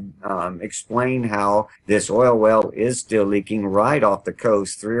 would explain how this oil well is still leaking right off the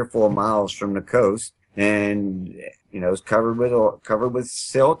coast, 3 or 4 miles from the coast. And, it's covered with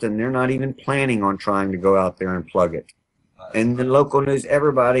silt, and they're not even planning on trying to go out there and plug it. And the local news,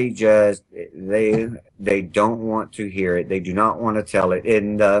 everybody just, they don't want to hear it. They do not want to tell it.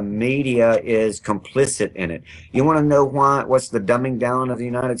 And the media is complicit in it. You want to know what's the dumbing down of the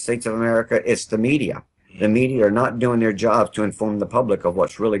United States of America? It's the media. The media are not doing their job to inform the public of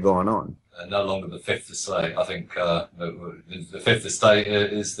what's really going on. No longer the Fifth Estate. I think the Fifth Estate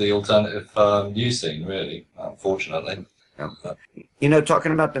is the alternative news scene, really, unfortunately.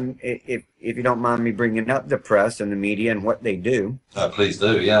 Talking about if you don't mind me bringing up the press and the media and what they do. Please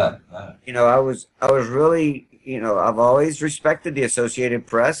do, yeah. I was really, I've always respected the Associated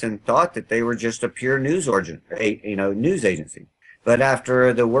Press and thought that they were just a pure news agency. But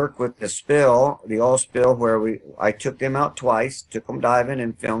after the work with the oil spill, where I took them out twice, took them diving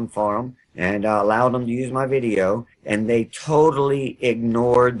and filmed for them, and allowed them to use my video, and they totally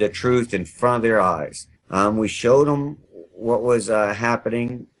ignored the truth in front of their eyes. We showed them what was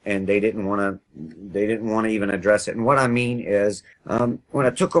happening, and they didn't want to even address it. And what I mean is, when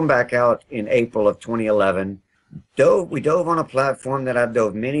I took them back out in April of 2011, we dove on a platform that I've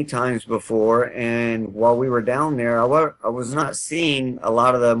dove many times before, and while we were down there, I was not seeing a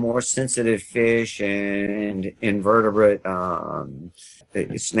lot of the more sensitive fish and invertebrate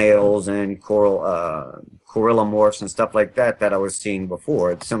snails and corallomorphs and stuff like that I was seeing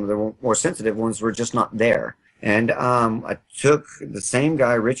before. Some of the more sensitive ones were just not there. And I took the same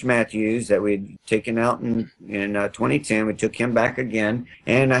guy, Rich Matthews, that we'd taken out in 2010. We took him back again.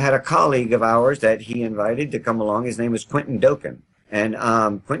 And I had a colleague of ours that he invited to come along. His name was Quentin Doken. And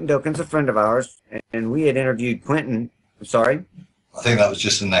Quentin Doken's a friend of ours. And we had interviewed Quentin. I'm sorry? I think that was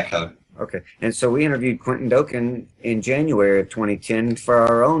just an echo. Okay. And so we interviewed Quentin Doken in January of 2010 for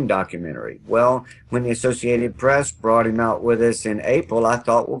our own documentary. Well, when the Associated Press brought him out with us in April, I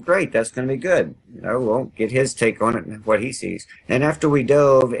thought, well, great, that's going to be good. We'll get his take on it and what he sees. And after we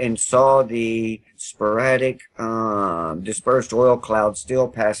dove and saw the sporadic dispersed oil clouds still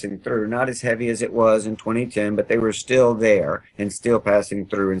passing through, not as heavy as it was in 2010, but they were still there and still passing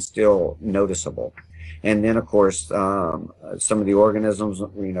through and still noticeable. And then, of course, some of the organisms,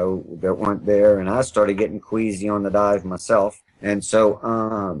 that weren't there. And I started getting queasy on the dive myself. And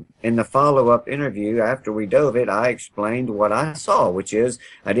so in the follow-up interview, after we dove it, I explained what I saw, which is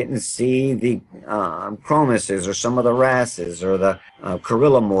I didn't see the chromises or some of the wrasses or the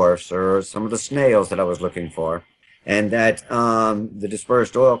corallomorphs or some of the snails that I was looking for. And that the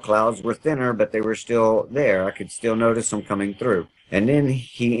dispersed oil clouds were thinner, but they were still there. I could still notice them coming through. And then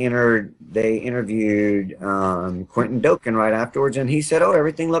they interviewed Quentin Doken right afterwards, and he said, oh,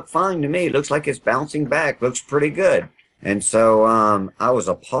 everything looked fine to me. It looks like it's bouncing back. Looks pretty good. And so I was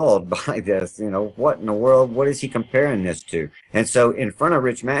appalled by this. What in the world? What is he comparing this to? And so in front of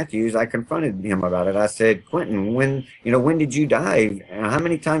Rich Matthews, I confronted him about it. I said, Quentin, when did you dive? How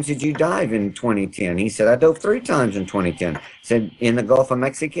many times did you dive in 2010? He said, I dove 3 times in 2010. I said, in the Gulf of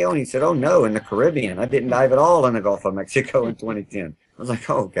Mexico? And he said, oh, no, in the Caribbean. I didn't dive at all in the Gulf of Mexico in 2010. I was like,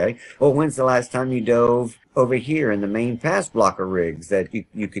 oh, okay. Well, when's the last time you dove over here in the main pass blocker rigs that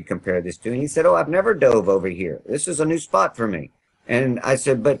you could compare this to? And he said, oh, I've never dove over here. This is a new spot for me. And I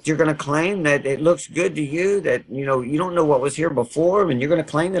said, but you're going to claim that it looks good to you, that, you know, you don't know what was here before, and you're going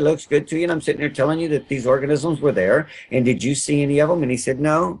to claim that it looks good to you. And I'm sitting there telling you that these organisms were there. And did you see any of them? And he said,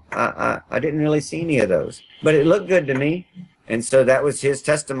 no, I didn't really see any of those, but it looked good to me. And so that was his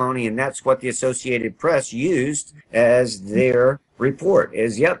testimony. And that's what the Associated Press used as their report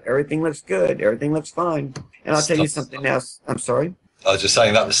is, yep, everything looks good. Everything looks fine. And I'll tell you something else. I'm sorry. I was just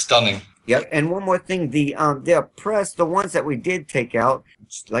saying that was stunning. Yep, and one more thing, the press, the ones that we did take out,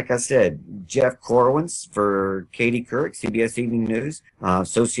 like I said, Jeff Corwins for Katie Kirk, CBS Evening News,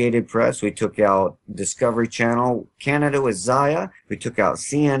 Associated Press, we took out Discovery Channel, Canada with Zaya, we took out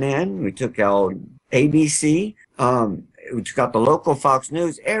CNN, we took out ABC, we took out the local Fox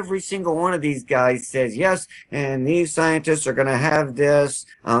News. Every single one of these guys says yes, and these scientists are going to have this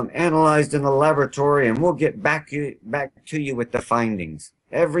analyzed in the laboratory, and we'll get back to you with the findings.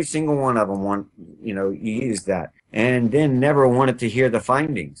 Every single one of them used that, and then never wanted to hear the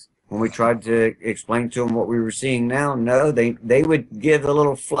findings. When we tried to explain to them what we were seeing now, no, they would give a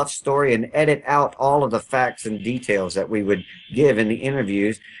little fluff story and edit out all of the facts and details that we would give in the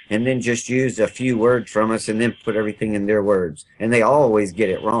interviews, and then just use a few words from us and then put everything in their words. And they always get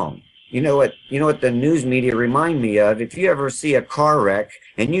it wrong. You know what the news media remind me of? If you ever see a car wreck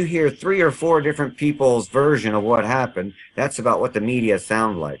and you hear 3 or 4 different people's version of what happened, that's about what the media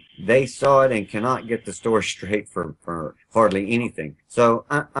sound like. They saw it and cannot get the story straight for hardly anything. So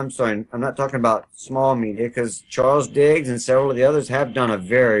I'm sorry, I'm not talking about small media, because Charles Diggs and several of the others have done a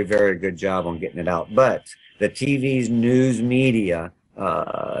very, very good job on getting it out. But the TV's news media,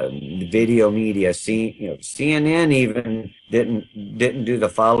 the video media, CNN even didn't do the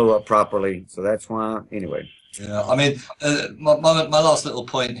follow-up properly. So that's why, anyway. Yeah, I mean, my last little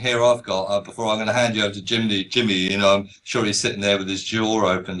point here I've got, before I'm going to hand you over to Jimmy, I'm sure he's sitting there with his jaw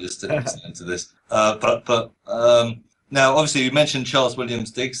open just listening to this. Now, obviously, you mentioned Charles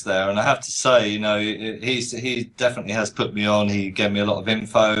Williams Diggs there, and I have to say, he definitely has put me on. He gave me a lot of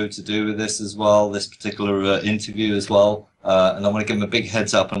info to do with this as well, this particular interview as well. And I want to give him a big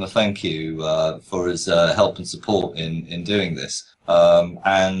heads up and a thank you for his help and support in doing this. But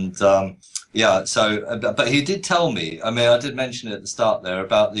he did tell me, I mean, I did mention it at the start there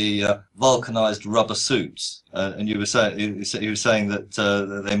about the vulcanized rubber suits, and you were saying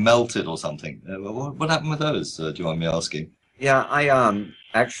that they melted or something. What happened with those? Do you mind me asking? Yeah, I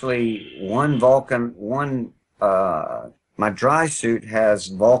actually my dry suit has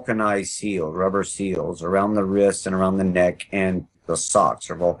vulcanized rubber seals around the wrists and around the neck, and the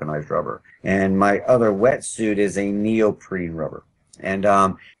socks are vulcanized rubber. And my other wetsuit is a neoprene rubber. And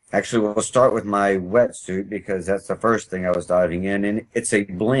actually, we'll start with my wetsuit because that's the first thing I was diving in, and it's a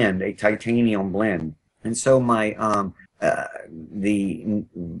blend, a titanium blend. And so my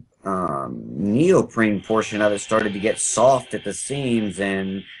neoprene portion of it started to get soft at the seams,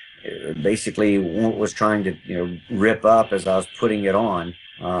 and basically was trying to rip up as I was putting it on.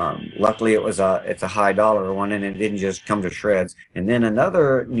 Luckily it's a high dollar one, and it didn't just come to shreds. And then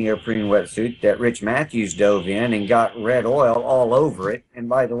another neoprene wetsuit that Rich Matthews dove in and got red oil all over it. And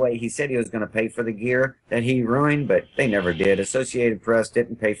by the way, he said he was going to pay for the gear that he ruined, but they never did. Associated Press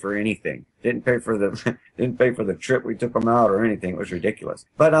didn't pay for anything. Didn't pay for the trip we took them out or anything. It was ridiculous.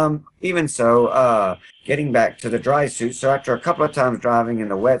 But even so, getting back to the dry suit. So after a couple of times driving in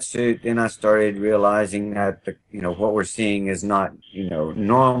the wetsuit, then I started realizing that what we're seeing is not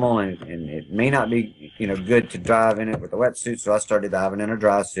normal, and it may not be good to drive in it with a wetsuit. So I started diving in a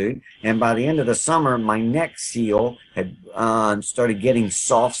dry suit, and by the end of the summer, my neck seal had started getting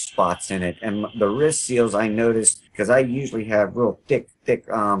soft spots in it, and the wrist seals I noticed, because I usually have real thick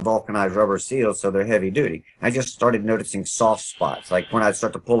vulcanized rubber seals, so they're heavy duty. I just started noticing soft spots. Like when I'd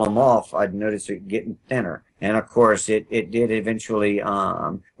start to pull them off, I'd notice it getting thinner. And of course, it did eventually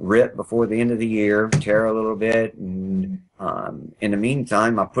rip before the end of the year, tear a little bit. And in the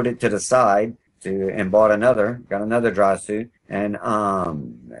meantime, I put it to the side and got another dry suit. And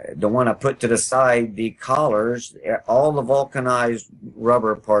the one I put to the side, the collars, all the vulcanized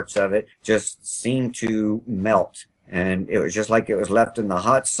rubber parts of it just seemed to melt. And it was just like it was left in the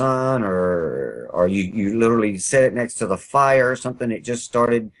hot sun, or you literally set it next to the fire or something. It just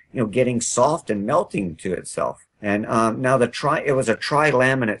started, getting soft and melting to itself. And now it was a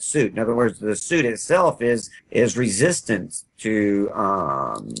tri-laminate suit. In other words, the suit itself is resistant to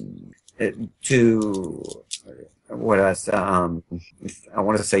what I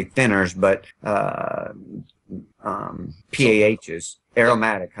want to say thinners, but PAHs.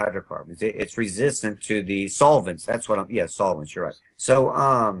 aromatic hydrocarbons. It's resistant to the solvents. That's what solvents. You're right.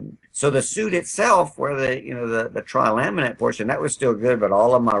 So the suit itself, where the trilaminate portion, that was still good, but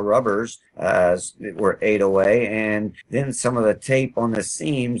all of my rubbers were ate away, and then some of the tape on the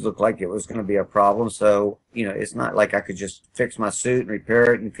seams looked like it was going to be a problem. So it's not like I could just fix my suit and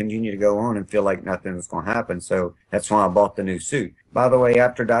repair it and continue to go on and feel like nothing was going to happen. So that's why I bought the new suit. By the way,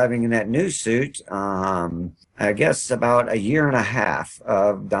 after diving in that new suit, I guess about a year and a half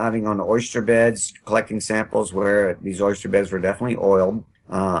of diving on the oyster beds, collecting samples where these oyster beds were definitely oiled.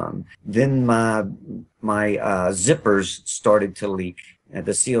 Then my zippers started to leak. And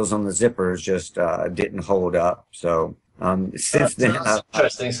the seals on the zippers just didn't hold up. So since then, that's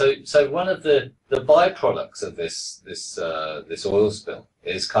interesting. So one of the byproducts of this oil spill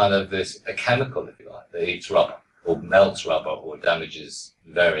is kind of a chemical, if you like, that eats rubber or melts rubber or damages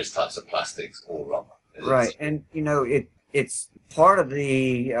various types of plastics or rubber. Right, and it's part of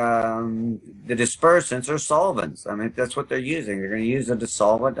the dispersants or solvents. I mean, that's what they're using. They're going to use a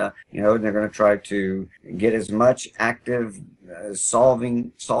dissolvent, and they're going to try to get as much active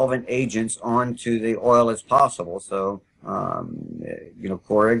solvent agents onto the oil as possible. So,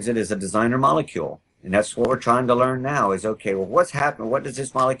 corexit is a designer molecule. And that's what we're trying to learn now is, okay, well, what's happened? What does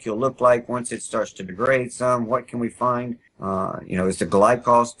this molecule look like once it starts to degrade some? What can we find? Is the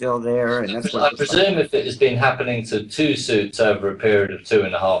glycol still there? And that's what I presume if it has been happening to two suits over a period of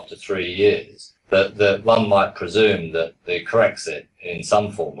 2.5 to 3 years, that one might presume that the corexit in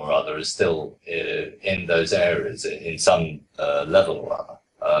some form or other is still in those areas in some level or other.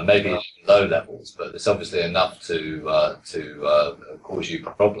 Maybe low levels, but it's obviously enough to cause you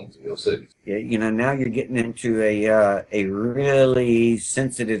problems with your suit. Yeah, now you're getting into a really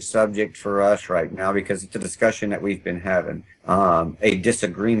sensitive subject for us right now because it's a discussion that we've been having, a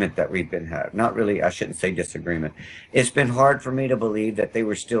disagreement that we've been having. Not really, I shouldn't say disagreement. It's been hard for me to believe that they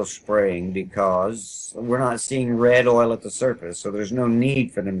were still spraying because we're not seeing red oil at the surface, so there's no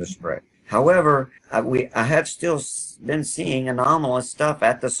need for them to spray. However, I have still been seeing anomalous stuff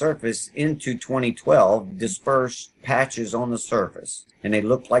at the surface into 2012, dispersed patches on the surface. And they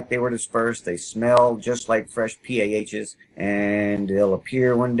look like they were dispersed. They smell just like fresh PAHs. And they'll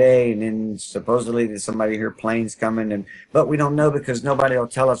appear one day, and then supposedly there's somebody hear planes coming. But we don't know because nobody will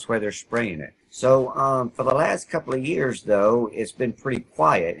tell us where they're spraying it. So for the last couple of years, though, it's been pretty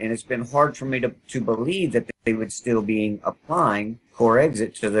quiet. And it's been hard for me to believe that they would still be applying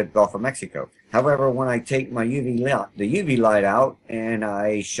corexit to the Gulf of Mexico. However, when I take my UV light out and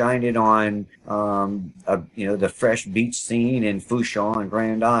I shine it on, the fresh beach scene in Fouchon and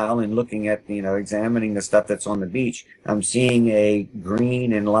Grand Isle and looking at, examining the stuff that's on the beach, I'm seeing a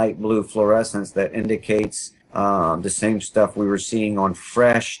green and light blue fluorescence that indicates the same stuff we were seeing on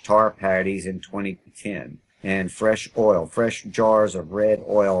fresh tar patties in 2010. And fresh oil, fresh jars of red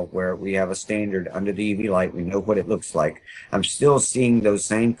oil where we have a standard under the UV light. We know what it looks like. I'm still seeing those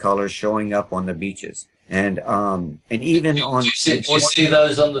same colors showing up on the beaches. And even on... Do you see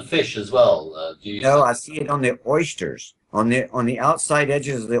those on the fish as well? No, I see it on the oysters. On the outside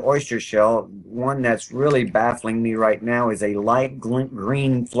edges of the oyster shell, one that's really baffling me right now is a light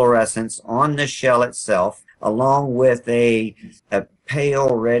green fluorescence on the shell itself, along with a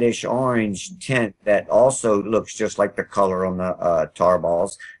pale reddish orange tint that also looks just like the color on the tar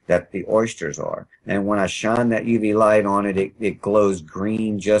balls that the oysters are. And when I shine that UV light on it, it glows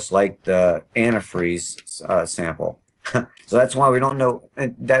green just like the antifreeze sample. So that's why we don't know.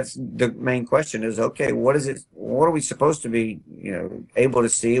 And that's the main question is, okay, what are we supposed to be, able to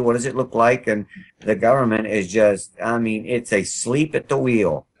see? What does it look like? And the government is just, it's a sleep at the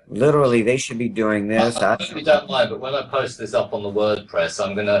wheel. Literally, they should be doing this. I hope you don't mind, but when I post this up on the WordPress,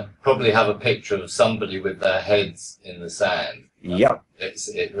 I'm going to probably have a picture of somebody with their heads in the sand. Yep.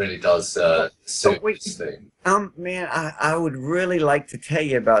 It really does suit this thing. Man, I would really like to tell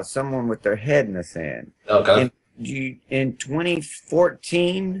you about someone with their head in the sand. Okay. In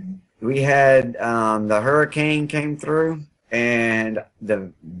 2014, we had the hurricane came through. And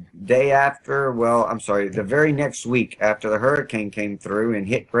the day after, the very next week after the hurricane came through and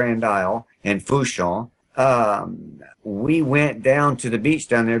hit Grand Isle and Fouchon, we went down to the beach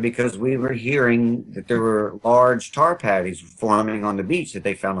down there because we were hearing that there were large tar patties forming on the beach that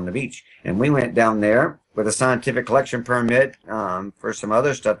they found on the beach. And we went down there with a scientific collection permit for some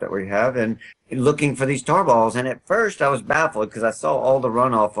other stuff that we have and looking for these tar balls. And at first I was baffled because I saw all the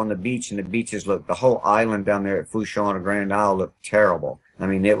runoff on the beach, and the beaches the whole island down there at Fouchon and Grand Isle looked terrible.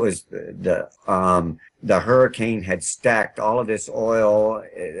 It was the hurricane had stacked all of this oil.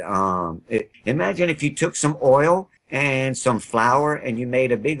 Imagine if you took some oil and some flour and you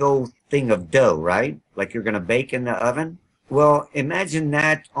made a big old thing of dough, right? Like you're going to bake in the oven. Well, imagine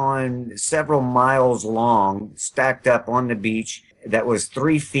that on several miles long, stacked up on the beach that was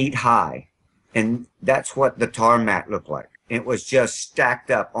 3 feet high. And that's what the tar mat looked like. It was just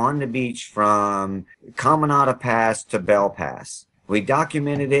stacked up on the beach from Caminada Pass to Bell Pass. We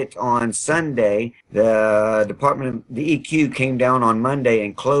documented it on Sunday. The EQ came down on Monday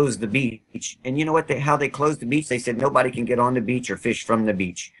and closed the beach. And you know what? How they closed the beach? They said nobody can get on the beach or fish from the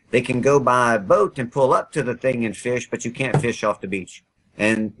beach. They can go by boat and pull up to the thing and fish, but you can't fish off the beach.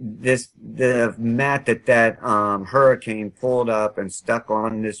 And the mat that hurricane pulled up and stuck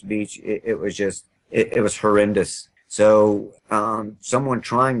on this beach, it was horrendous. So someone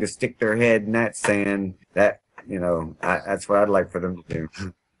trying to stick their head in that sand, that's what I'd like for them to do.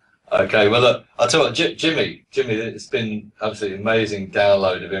 Okay, well, look, I'll tell you what, Jimmy, it's been absolutely amazing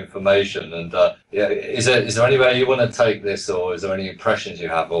download of information, and yeah, is there any way you want to take this, or is there any impressions you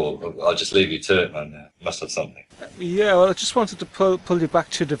have, or I'll just leave you to it, man. You must have something. Yeah, well, I just wanted to pull you back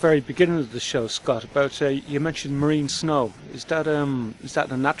to the very beginning of the show, Scott. About you mentioned marine snow. Is that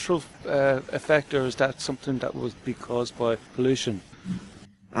a natural effect, or is that something that would be caused by pollution?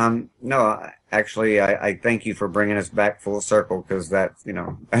 No, actually, I thank you for bringing us back full circle, because that's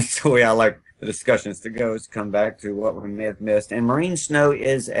the way I like the discussions to go, is to come back to what we may have missed. And marine snow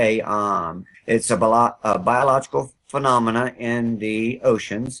is it's a biological phenomena in the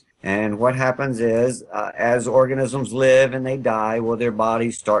oceans. And what happens is, as organisms live and they die, well, their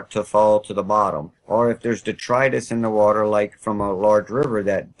bodies start to fall to the bottom. Or if there's detritus in the water, like from a large river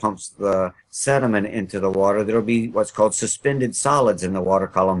that pumps the sediment into the water, there'll be what's called suspended solids in the water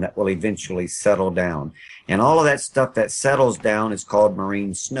column that will eventually settle down. And all of that stuff that settles down is called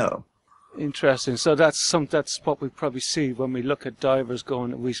marine snow. Interesting. So that's what we probably see when we look at divers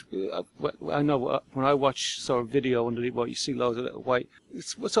going. I know when I watch sort of video underneath, what you see loads of little white.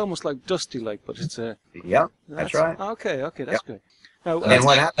 It's almost like dusty, like, but it's a. Yeah, that's right. Okay, that's good. Now, and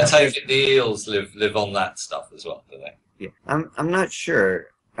what happens? I take it the eels live on that stuff as well, do they? Yeah, I'm not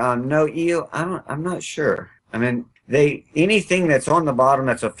sure. No eel. I'm not sure. I mean, anything that's on the bottom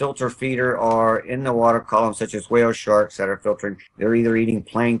that's a filter feeder or in the water column, such as whale sharks that are filtering, they're either eating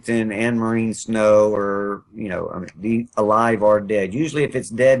plankton and marine snow, or be alive or dead. Usually, if it's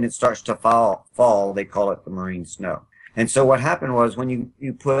dead and it starts to fall, they call it the marine snow. And so what happened was, when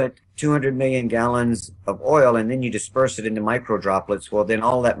you put 200 million gallons of oil and then you disperse it into micro droplets, well, then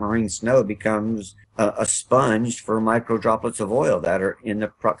all that marine snow becomes a sponge for micro droplets of oil that are in the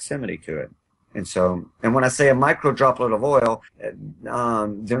proximity to it. And when I say a micro droplet of oil,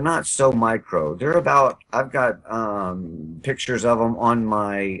 they're not so micro. They're about, I've got pictures of them on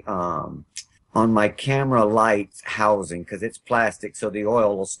my camera light housing, because it's plastic, so the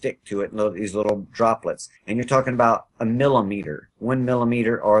oil will stick to it, these little droplets. And you're talking about a millimeter, 1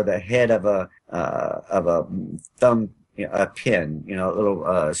 millimeter, or the head of a thumb, a pin, a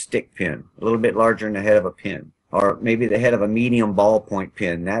little stick pin, a little bit larger than the head of a pin. Or maybe the head of a medium ballpoint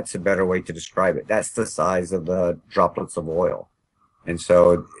pen. That's a better way to describe it. That's the size of the droplets of oil. And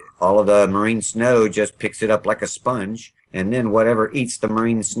so all of the marine snow just picks it up like a sponge. And then whatever eats the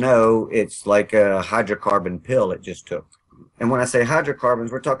marine snow, it's like a hydrocarbon pill it just took. And when I say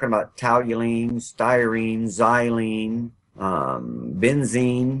hydrocarbons, we're talking about toluene, styrene, xylene,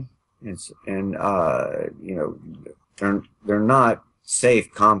 benzene. They're not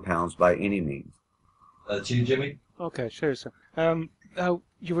safe compounds by any means. To you, Jimmy? Okay, sure, sir. Now,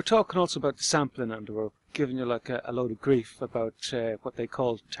 you were talking also about the sampling, and they were giving you like a load of grief about what they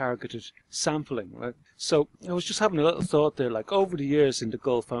call targeted sampling, right? So I was just having a little thought there, like over the years in the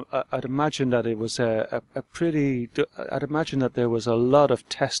Gulf, I'd imagine that it was I'd imagine that there was a lot of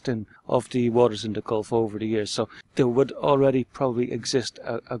testing of the waters in the Gulf over the years. So there would already probably exist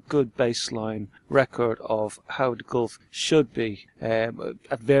a good baseline record of how the Gulf should be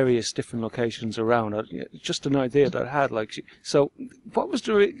at various different locations around it. Just an idea that I had, like, so what was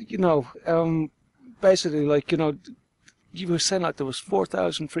the, basically, like, you were saying like there was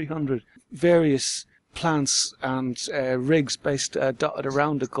 4,300 various plants and rigs based dotted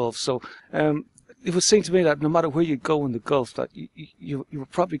around the Gulf. So it would seem to me that no matter where you go in the Gulf, that you were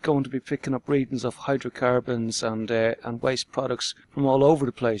probably going to be picking up readings of hydrocarbons and waste products from all over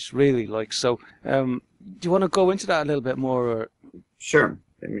the place, really. Like, so do you want to go into that a little bit more? Or? Sure.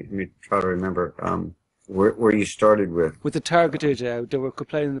 Let me try to remember where you started with. With the targeted, they were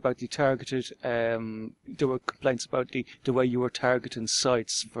complaining about the targeted, there were complaints about the way you were targeting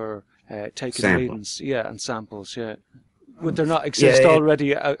sites for taking readings, and samples, Would there not exist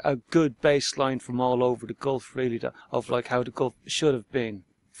already a good baseline from all over the Gulf, really, of like how the Gulf should have been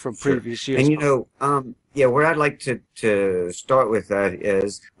from Sure. previous years. And yeah, where I'd like to start with that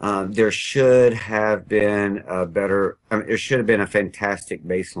is there should have been a better, there should have been a fantastic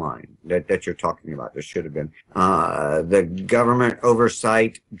baseline that you're talking about. There should have been. The government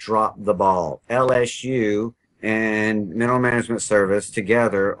oversight dropped the ball. LSU and Mineral Management Service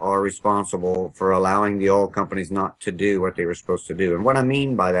together are responsible for allowing the oil companies not to do what they were supposed to do. And what I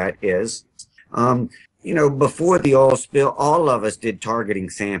mean by that is, before the oil spill, all of us did targeting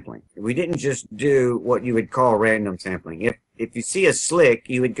sampling. We didn't just do what you would call random sampling. If you see a slick,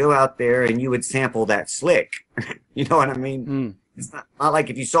 you would go out there and you would sample that slick. You know what I mean? Mm. It's not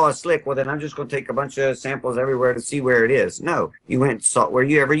like if you saw a slick, well, then I'm just going to take a bunch of samples everywhere to see where it is. No, you went and saw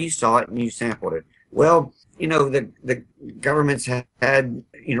wherever you saw it and you sampled it. Well, the governments had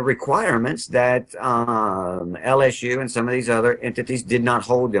requirements that LSU and some of these other entities did not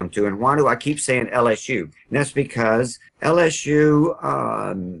hold them to. And why do I keep saying LSU? And that's because LSU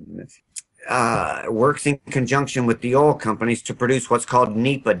works in conjunction with the oil companies to produce what's called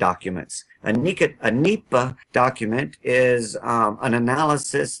NEPA documents. A NEPA document is an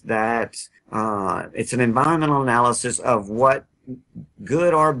analysis that it's an environmental analysis of what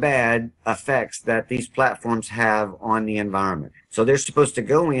good or bad effects that these platforms have on the environment. So they're supposed to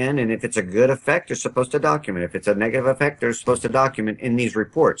go in, and if it's a good effect, they're supposed to document. If it's a negative effect, they're supposed to document in these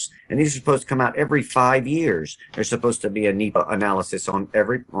reports. And these are supposed to come out every 5 years. There's supposed to be a NEPA analysis on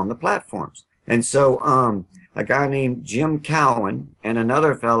the platforms. And so a guy named Jim Cowan and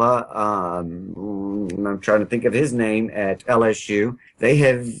another fella, I'm trying to think of his name, at LSU, they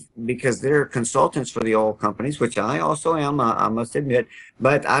have, because they're consultants for the oil companies, which I also am, I must admit,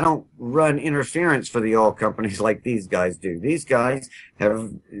 but I don't run interference for the oil companies like these guys do. These guys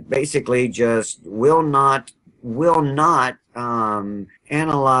have basically just will not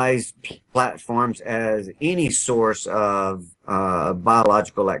analyze platforms as any source of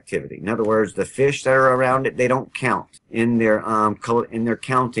biological activity. In other words, the fish that are around it, they don't count in their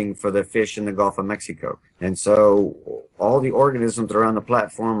counting for the fish in the Gulf of Mexico. And so all the organisms around the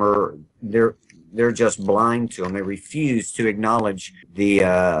platform they're just blind to them. They refuse to acknowledge the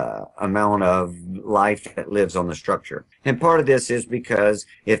amount of life that lives on the structure. And part of this is because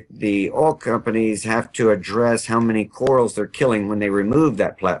if the oil companies have to address how many corals they're killing when they remove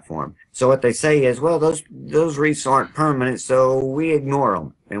that platform. So what they say is, well, those reefs aren't permanent, so we ignore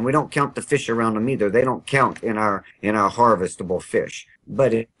them. And we don't count the fish around them either. They don't count in our harvestable fish.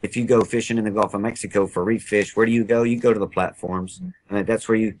 But if you go fishing in the Gulf of Mexico for reef fish, where do you go? You go to the platforms. And that's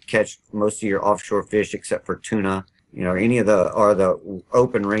where you catch most of your offshore fish, except for tuna, any of the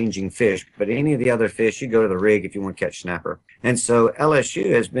open ranging fish. But any of the other fish, you go to the rig if you want to catch snapper. And so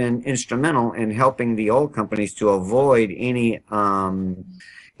LSU has been instrumental in helping the oil companies to avoid any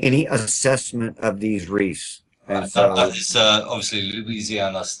assessment of these reefs. And so it's obviously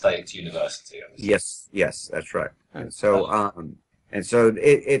Louisiana State University. Yes, that's right. And so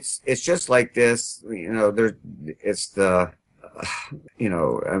it's just like this, it's the,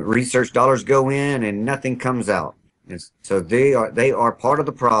 research dollars go in and nothing comes out. And so they are part of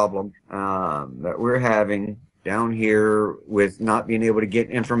the problem that we're having down here with not being able to get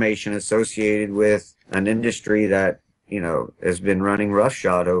information associated with an industry that, has been running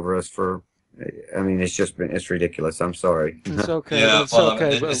roughshod over us for, it's ridiculous. I'm sorry. It's okay. Yeah, It's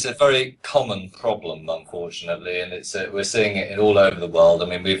okay. It's a very common problem, unfortunately, and we're seeing it all over the world. I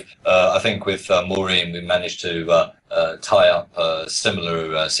mean, we've, I think with Maureen, we managed to tie up a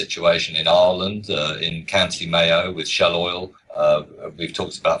similar situation in Ireland, in County Mayo with Shell Oil. We've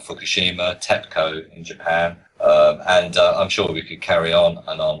talked about Fukushima, TEPCO in Japan. And I'm sure we could carry on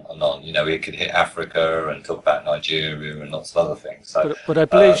and on and on. We could hit Africa and talk about Nigeria and lots of other things. So, but I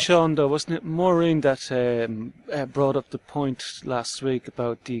believe, Sean, though, wasn't it Maureen that brought up the point last week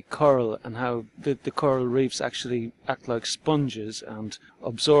about the coral and how the coral reefs actually act like sponges and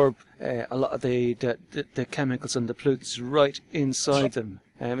absorb a lot of the chemicals and the pollutants right inside them.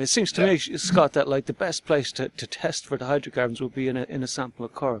 It seems to me, Scott, that like the best place to test for the hydrocarbons would be in a sample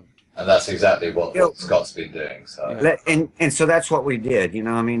of coral. And that's exactly what Scott's been doing. So. Yeah. And so that's what we did.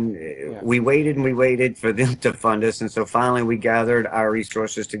 We waited and we waited for them to fund us. And so finally we gathered our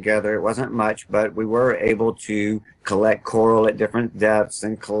resources together. It wasn't much, but we were able to collect coral at different depths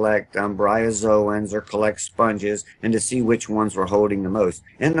and collect bryozoans or collect sponges and to see which ones were holding the most.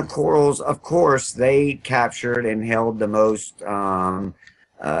 And the corals, of course, they captured and held the most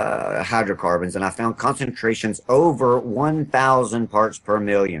hydrocarbons. And I found concentrations over 1,000 parts per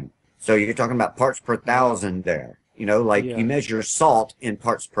million. So you're talking about parts per thousand there, like Yeah. you measure salt in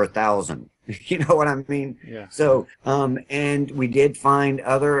parts per thousand. You know what I mean? Yeah. So, and we did find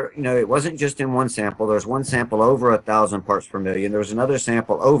other, it wasn't just in one sample. There was one sample over 1,000 parts per million. There was another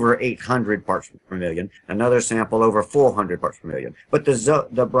sample over 800 parts per million. Another sample over 400 parts per million. But the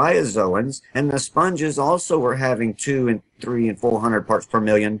bryozoans and the sponges also were having 2 and 3 and 400 parts per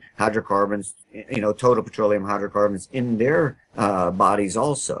million hydrocarbons, total petroleum hydrocarbons in their bodies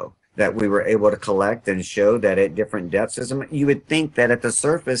also, that we were able to collect and show that at different depths. You would think that at the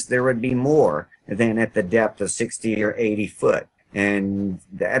surface there would be more than at the depth of 60 or 80 foot. And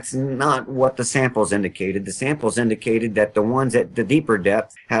that's not what the samples indicated. The samples indicated that the ones at the deeper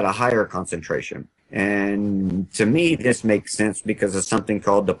depth had a higher concentration. And to me, this makes sense because of something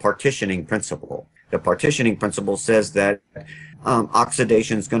called the partitioning principle. The partitioning principle says that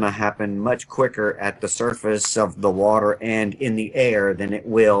oxidation is going to happen much quicker at the surface of the water and in the air than it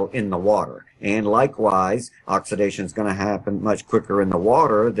will in the water. And likewise, oxidation is going to happen much quicker in the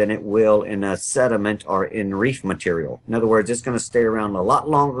water than it will in a sediment or in reef material. In other words, it's going to stay around a lot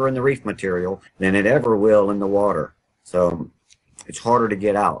longer in the reef material than it ever will in the water. So it's harder to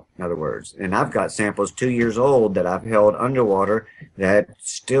get out, in other words. And I've got samples 2 years old that I've held underwater that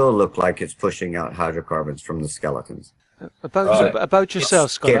still look like it's pushing out hydrocarbons from the skeletons. About yourself,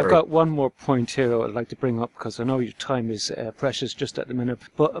 It's Scott, scary. I've got one more point here I'd like to bring up because I know your time is precious just at the minute.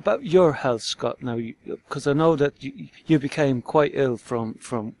 But about your health, Scott, now, because I know that you became quite ill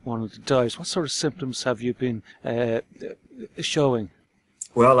from one of the dives. What sort of symptoms have you been showing?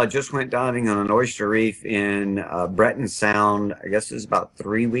 Well, I just went diving on an oyster reef in Breton Sound. I guess it was about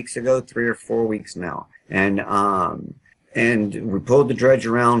 3 weeks ago, 3 or 4 weeks now. And we pulled the dredge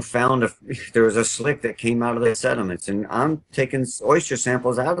around, found there was a slick that came out of the sediments, and I'm taking oyster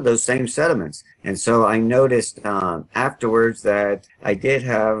samples out of those same sediments. And so I noticed afterwards that I did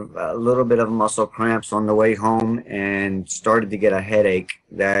have a little bit of muscle cramps on the way home and started to get a headache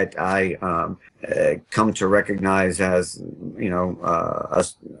that I come to recognize as,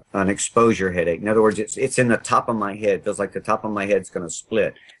 an exposure headache. In other words, it's in the top of my head. It feels like the top of my head's going to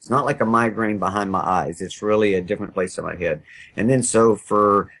split. It's not like a migraine behind my eyes. It's really a different place in my head. And then so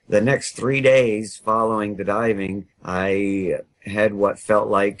for the next 3 days following the diving, I had what felt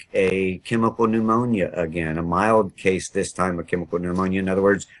like a chemical pneumonia again, a mild case this time of chemical pneumonia. In other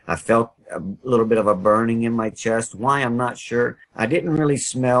words, I felt a little bit of a burning in my chest. Why, I'm not sure. I didn't really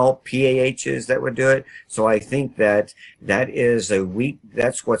smell PAHs that would do it. So I think that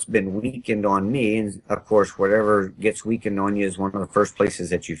that's what's been weakened on me. And of course, whatever gets weakened on you is one of the first places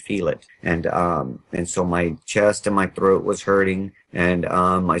that you feel it. And so my chest and my throat was hurting. And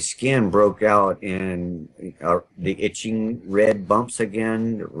my skin broke out in the itching red bumps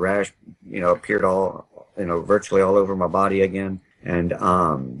again. The rash, appeared virtually all over my body again. And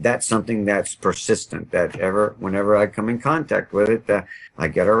that's something that's persistent, whenever I come in contact with it, I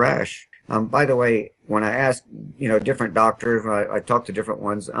get a rash. By the way, when I ask, different doctors, I talk to different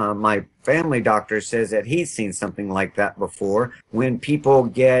ones, my family doctor says that he's seen something like that before. When people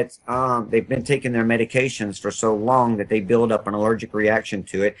get, they've been taking their medications for so long that they build up an allergic reaction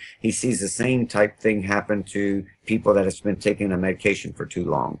to it. He sees the same type thing happen to people that have been taking a medication for too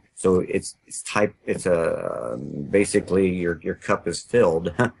long. So basically your cup is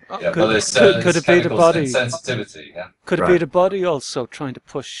filled. Yeah, Could it's it be the chemicals body? and sensitivity, yeah. Could it be Right. the body also trying to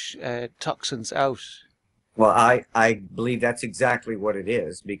push toxins out? Well, I believe that's exactly what it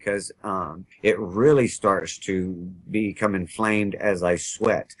is, because it really starts to become inflamed as I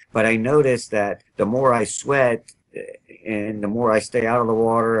sweat. But I notice that the more I sweat and the more I stay out of the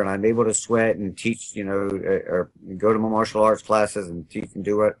water and I'm able to sweat and teach, or go to my martial arts classes and teach and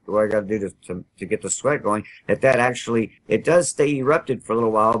do what I got to do to get the sweat going, that actually, it does stay erupted for a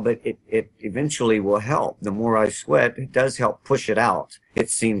little while, but it eventually will help. The more I sweat, it does help push it out, it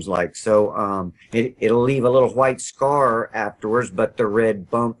seems like. So it'll leave a little white scar afterwards, but the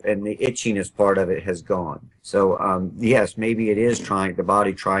red bump and the itchiness part of it has gone. So yes, maybe it is the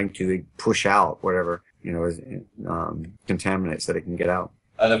body trying to push out whatever contaminants that it can get out.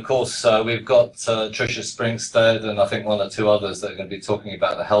 And of course, we've got Tricia Springstead and I think one or two others that are going to be talking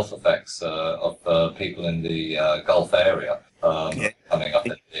about the health effects of people in the Gulf area coming up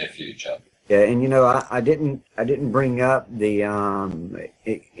in the near future. Yeah, and I didn't bring up the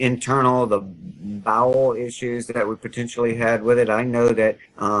the bowel issues that we potentially had with it. I know that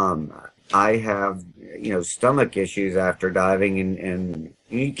I have stomach issues after diving, and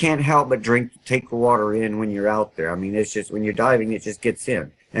you can't help but take water in when you're out there. I mean, it's just when you're diving, it just gets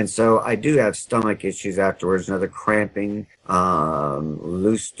in. And so I do have stomach issues afterwards, another cramping,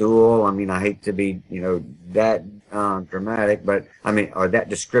 loose stool. I mean, I hate to be, that dramatic, but or that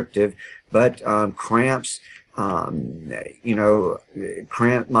descriptive, but cramps, you know,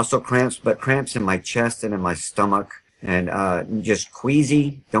 muscle cramps, but cramps in my chest and in my stomach, and just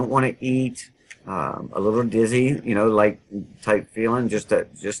queasy, don't want to eat, a little dizzy, you know, like type feeling, just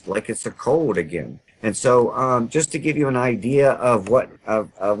like it's a cold again. And so, just to give you an idea of what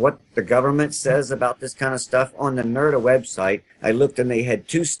the government says about this kind of stuff, on the NOAA website, I looked and they had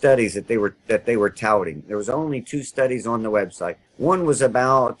 2 studies that they were touting. There was only 2 studies on the website. One was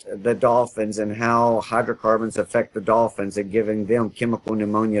about the dolphins and how hydrocarbons affect the dolphins and giving them chemical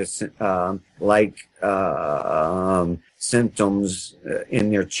pneumonia symptoms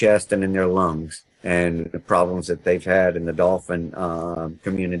in their chest and in their lungs, and the problems that they've had in the dolphin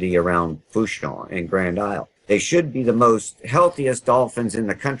community around Fouchon and Grand Isle. They should be the most healthiest dolphins in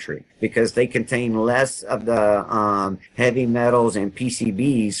the country because they contain less of the heavy metals and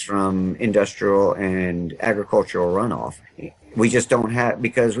PCBs from industrial and agricultural runoff. We just don't have,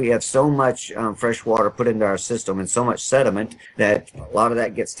 because we have so much fresh water put into our system and so much sediment that a lot of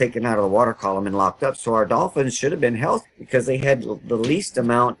that gets taken out of the water column and locked up. So our dolphins should have been healthy because they had the least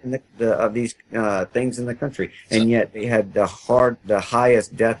amount of these things in the country, and yet they had the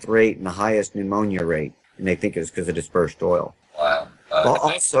highest death rate and the highest pneumonia rate, and they think it's because of dispersed oil. Wow. Well,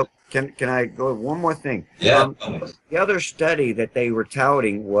 also, can I go one more thing? Yeah. The other study that they were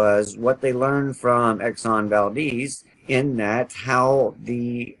touting was what they learned from Exxon Valdez, in that how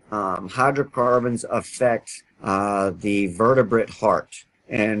the hydrocarbons affect the vertebrate heart,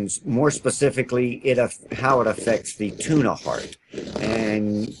 and more specifically, how it affects the tuna heart.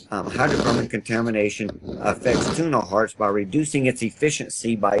 And hydrocarbon contamination affects tuna hearts by reducing its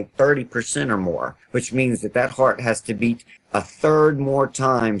efficiency by 30% or more, which means that heart has to beat 1/3 more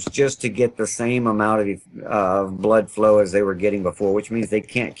times just to get the same amount of blood flow as they were getting before, which means they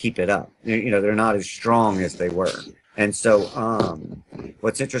can't keep it up. You know, they're not as strong as they were. And so,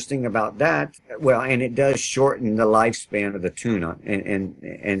 what's interesting about that, well, and it does shorten the lifespan of the tuna,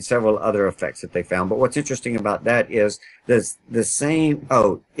 and several other effects that they found. But what's interesting about that is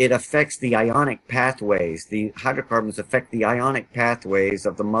it affects the ionic pathways. The hydrocarbons affect the ionic pathways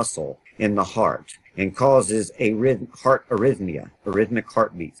of the muscle in the heart and causes a heart arrhythmic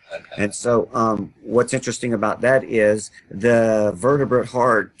heartbeat. Okay. And so, what's interesting about that is the vertebrate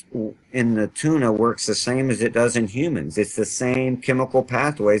heart in the tuna works the same as it does in humans. It's the same chemical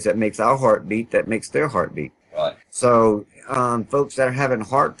pathways that makes our heart beat that makes their heart beat. Right. So, folks that are having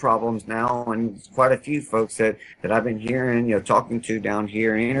heart problems now, and quite a few folks that I've been hearing, you know, talking to down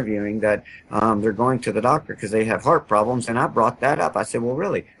here, interviewing, that they're going to the doctor because they have heart problems. And I brought that up. I said, well,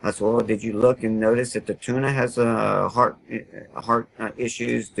 really? I said, well, did you look and notice that the tuna has heart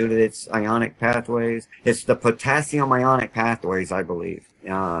issues due to its ionic pathways? It's the potassium ionic pathways, I believe,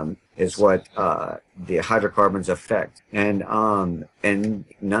 is what the hydrocarbons affect, and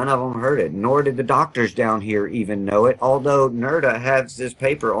none of them heard it, nor did the doctors down here even know it. Although NOAA has this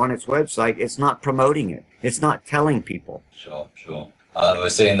paper on its website, it's not promoting it. It's not telling people. Sure. We're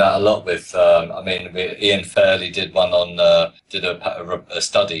seeing that a lot with. Ian Fairley did one on did a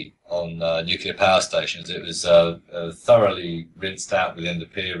study on nuclear power stations. It was thoroughly rinsed out within the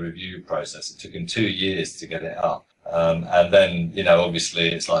peer review process. It took him 2 years to get it up. And then, you know, obviously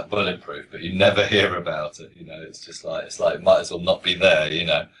it's like bulletproof, but you never hear about it. You know, it's like it might as well not be there. You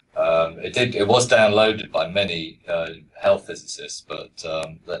know, it was downloaded by many health physicists, but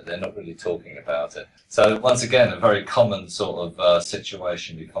they're not really talking about it. So once again, a very common sort of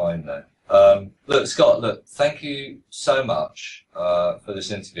situation you find there. Look, Scott, thank you so much for this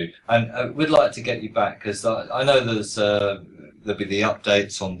interview, and we'd like to get you back because I know there'll be the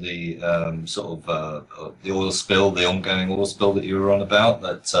updates on the the oil spill, the ongoing oil spill that you were on about.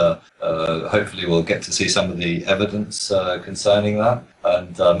 That hopefully we'll get to see some of the evidence concerning that,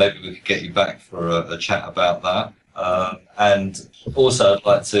 and maybe we could get you back for a chat about that. And also I'd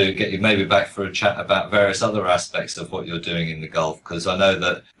like to get you maybe back for a chat about various other aspects of what you're doing in the Gulf, because I know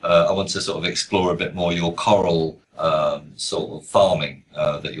that I want to sort of explore a bit more your coral sort of farming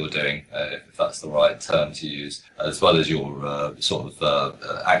that you're doing, if that's the right term to use, as well as your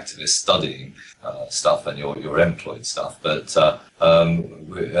activist studying stuff and your employed stuff. But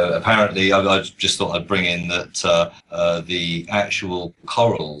apparently, I just thought I'd bring in that the actual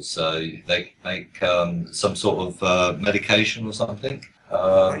corals, they make some sort of medication or something.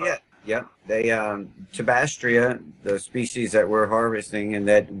 Yeah. They Tabastria, the species that we're harvesting and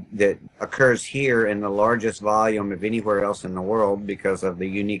that occurs here in the largest volume of anywhere else in the world because of the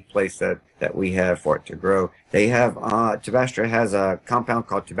unique place that we have for it to grow. They have Tabastria has a compound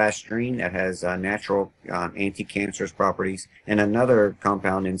called tabastrine that has natural anti-cancerous properties, and another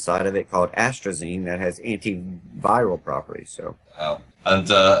compound inside of it called astrazine that has antiviral properties. So wow.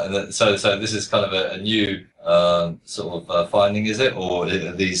 So this is kind of a new finding, is it, or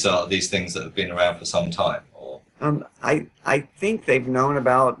are these things that have been around for some time? Or I think they've known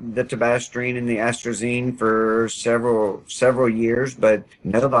about the tabastrine and the astrazine for several years, but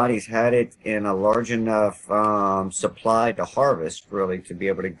nobody's had it in a large enough supply to harvest, really, to be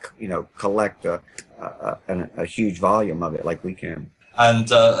able to collect a huge volume of it like we can.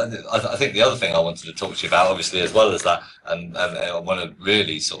 And I think the other thing I wanted to talk to you about, obviously, as well as that, and I want to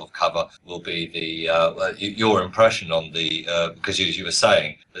really sort of cover, will be your impression on because you were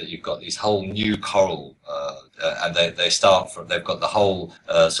saying that you've got these whole new coral, and they've got the whole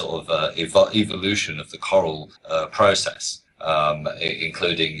evolution of the coral process,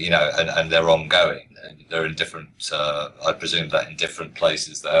 including, and they're ongoing. And they're in different, I presume that in different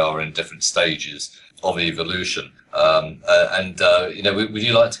places they are in different stages of evolution. Would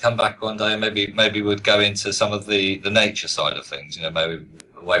you like to come back one day and maybe we'd go into some of the nature side of things, maybe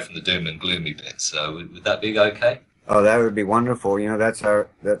away from the doom and gloomy bits. Would that be okay? Oh, that would be wonderful. That's our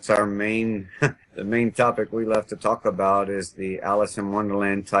main the main topic we love to talk about is the Alice in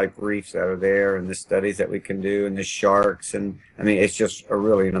Wonderland type reefs that are there, and the studies that we can do, and the sharks, and I mean it's just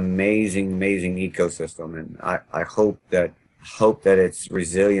an amazing ecosystem, and I hope that it's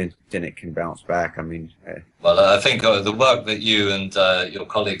resilient and it can bounce back. I mean, well, I think the work that you and your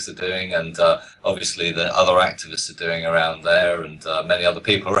colleagues are doing, and obviously the other activists are doing around there, and many other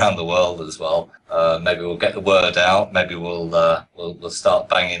people around the world as well. Maybe we'll get the word out. Maybe we'll start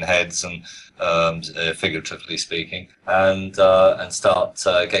banging heads, and figuratively speaking, and start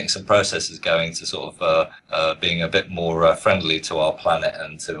getting some processes going to sort of being a bit more friendly to our planet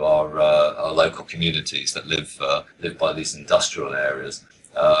and to our local communities that live by these industrial areas.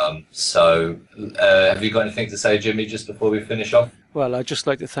 Have you got anything to say, Jimmy, just before we finish off? Well, I'd just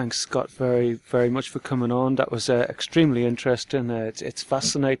like to thank Scott very, very much for coming on. That was extremely interesting. It's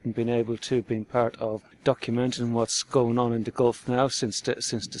fascinating being able to be part of documenting what's going on in the Gulf now since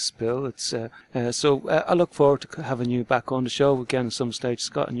the spill. So I look forward to having you back on the show again at some stage,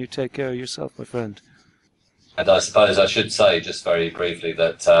 Scott, and you take care of yourself, my friend. And I suppose I should say just very briefly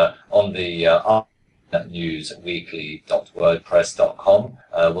that on the newsweekly.wordpress.com.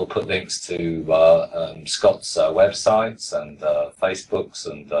 We'll put links to Scott's websites and Facebooks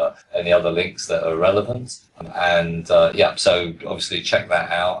and any other links that are relevant. So obviously check that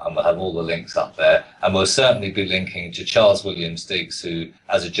out, and we'll have all the links up there. And we'll certainly be linking to Charles Williams Diggs, who,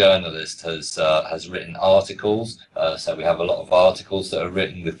 as a journalist, has written articles. So we have a lot of articles that are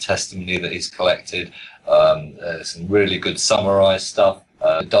written with testimony that he's collected. Some really good summarized stuff.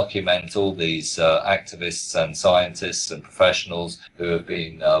 Document all these activists and scientists and professionals who have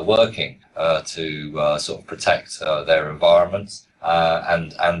been working to sort of protect their environments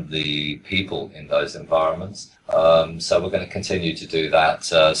and the people in those environments. So we're going to continue to do that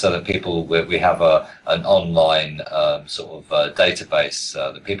so that we have an online database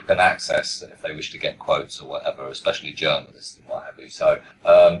that people can access if they wish to get quotes or whatever, especially journalists and what have you. So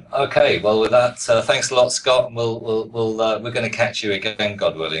okay, well with that, thanks a lot, Scott. And we're going to catch you again,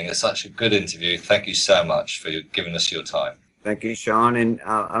 God willing. It's such a good interview. Thank you so much for giving us your time. Thank you, Sean. And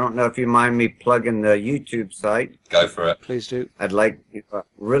I don't know if you mind me plugging the YouTube site. Go for it. Please do. I'd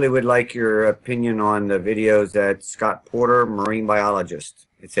really would like your opinion on the videos at Scott Porter, marine biologist.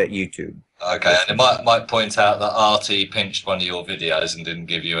 It's at YouTube. Okay, and it might point out that Artie pinched one of your videos and didn't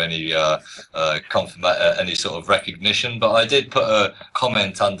give you any any sort of recognition, but I did put a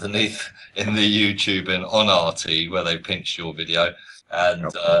comment underneath in the YouTube and on Artie where they pinched your video. And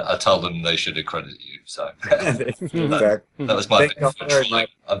I told them they should accredit you. So that was my bit of trolling.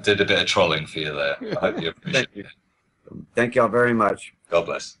 I did a bit of trolling for you there. I hope you appreciate it. Thank you all very much. God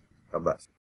bless. God bless.